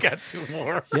cover. We got 2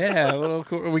 more. Yeah, a little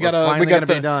cool. We got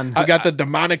the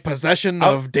demonic possession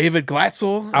of David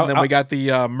Glatzel, and then we got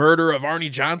the murder of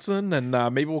Arnie Johnson, and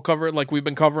maybe we'll cover it like we've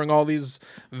been covering all these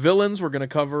villains. We're gonna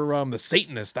cover the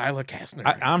Satanist Isla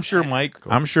Kastner. I'm sure Mike.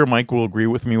 I'm sure Mike will agree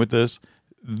with me with this.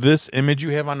 This image you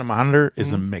have on the monitor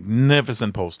is a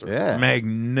magnificent poster. Yeah.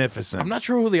 Magnificent. I'm not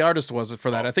sure who the artist was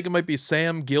for that. I think it might be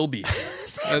Sam Gilby.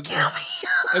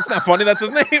 It's not funny. That's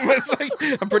his name. It's like,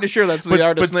 I'm pretty sure that's the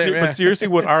artist's name. But seriously,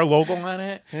 with our logo on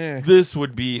it, this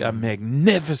would be a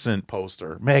magnificent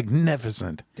poster.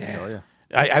 Yeah.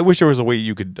 I wish there was a way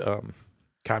you could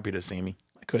copy this, Sammy.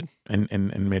 I could.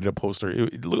 And made it a poster.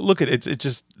 Look at it. It's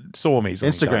just so amazing.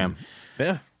 Instagram.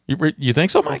 Yeah. You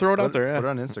think so, Mike? I'll throw it out there. Put it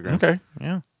on Instagram. Okay.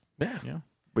 Yeah.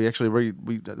 We actually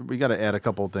we got to add a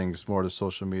couple of things more to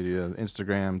social media,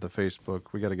 Instagram, the Facebook.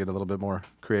 We got to get a little bit more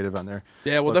creative on there.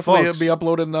 Yeah, we'll But definitely folks- be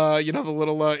uploading the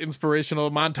little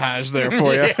inspirational montage there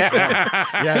for you.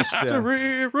 Yes, yeah.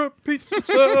 History repeats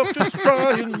itself. Just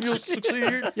try and you'll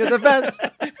succeed. You're the best.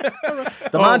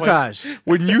 The montage.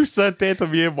 When you sent that to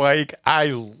me and Mike,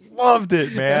 I loved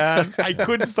it, man. I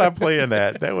couldn't stop playing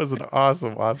that. That was an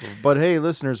awesome. But hey,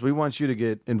 listeners, we want you to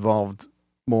get involved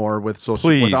more with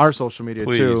Please. our social media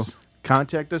too. Please.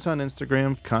 Contact us on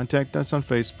Instagram. Contact us on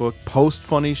Facebook. Post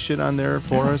funny shit on there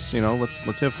for us.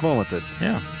 Let's have fun with it.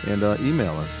 Yeah. And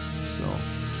email us.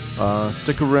 So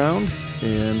stick around,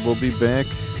 and we'll be back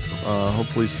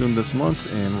hopefully soon this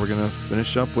month. And we're gonna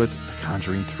finish up with The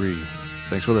Conjuring 3.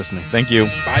 Thanks for listening. Thank you.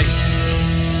 Bye.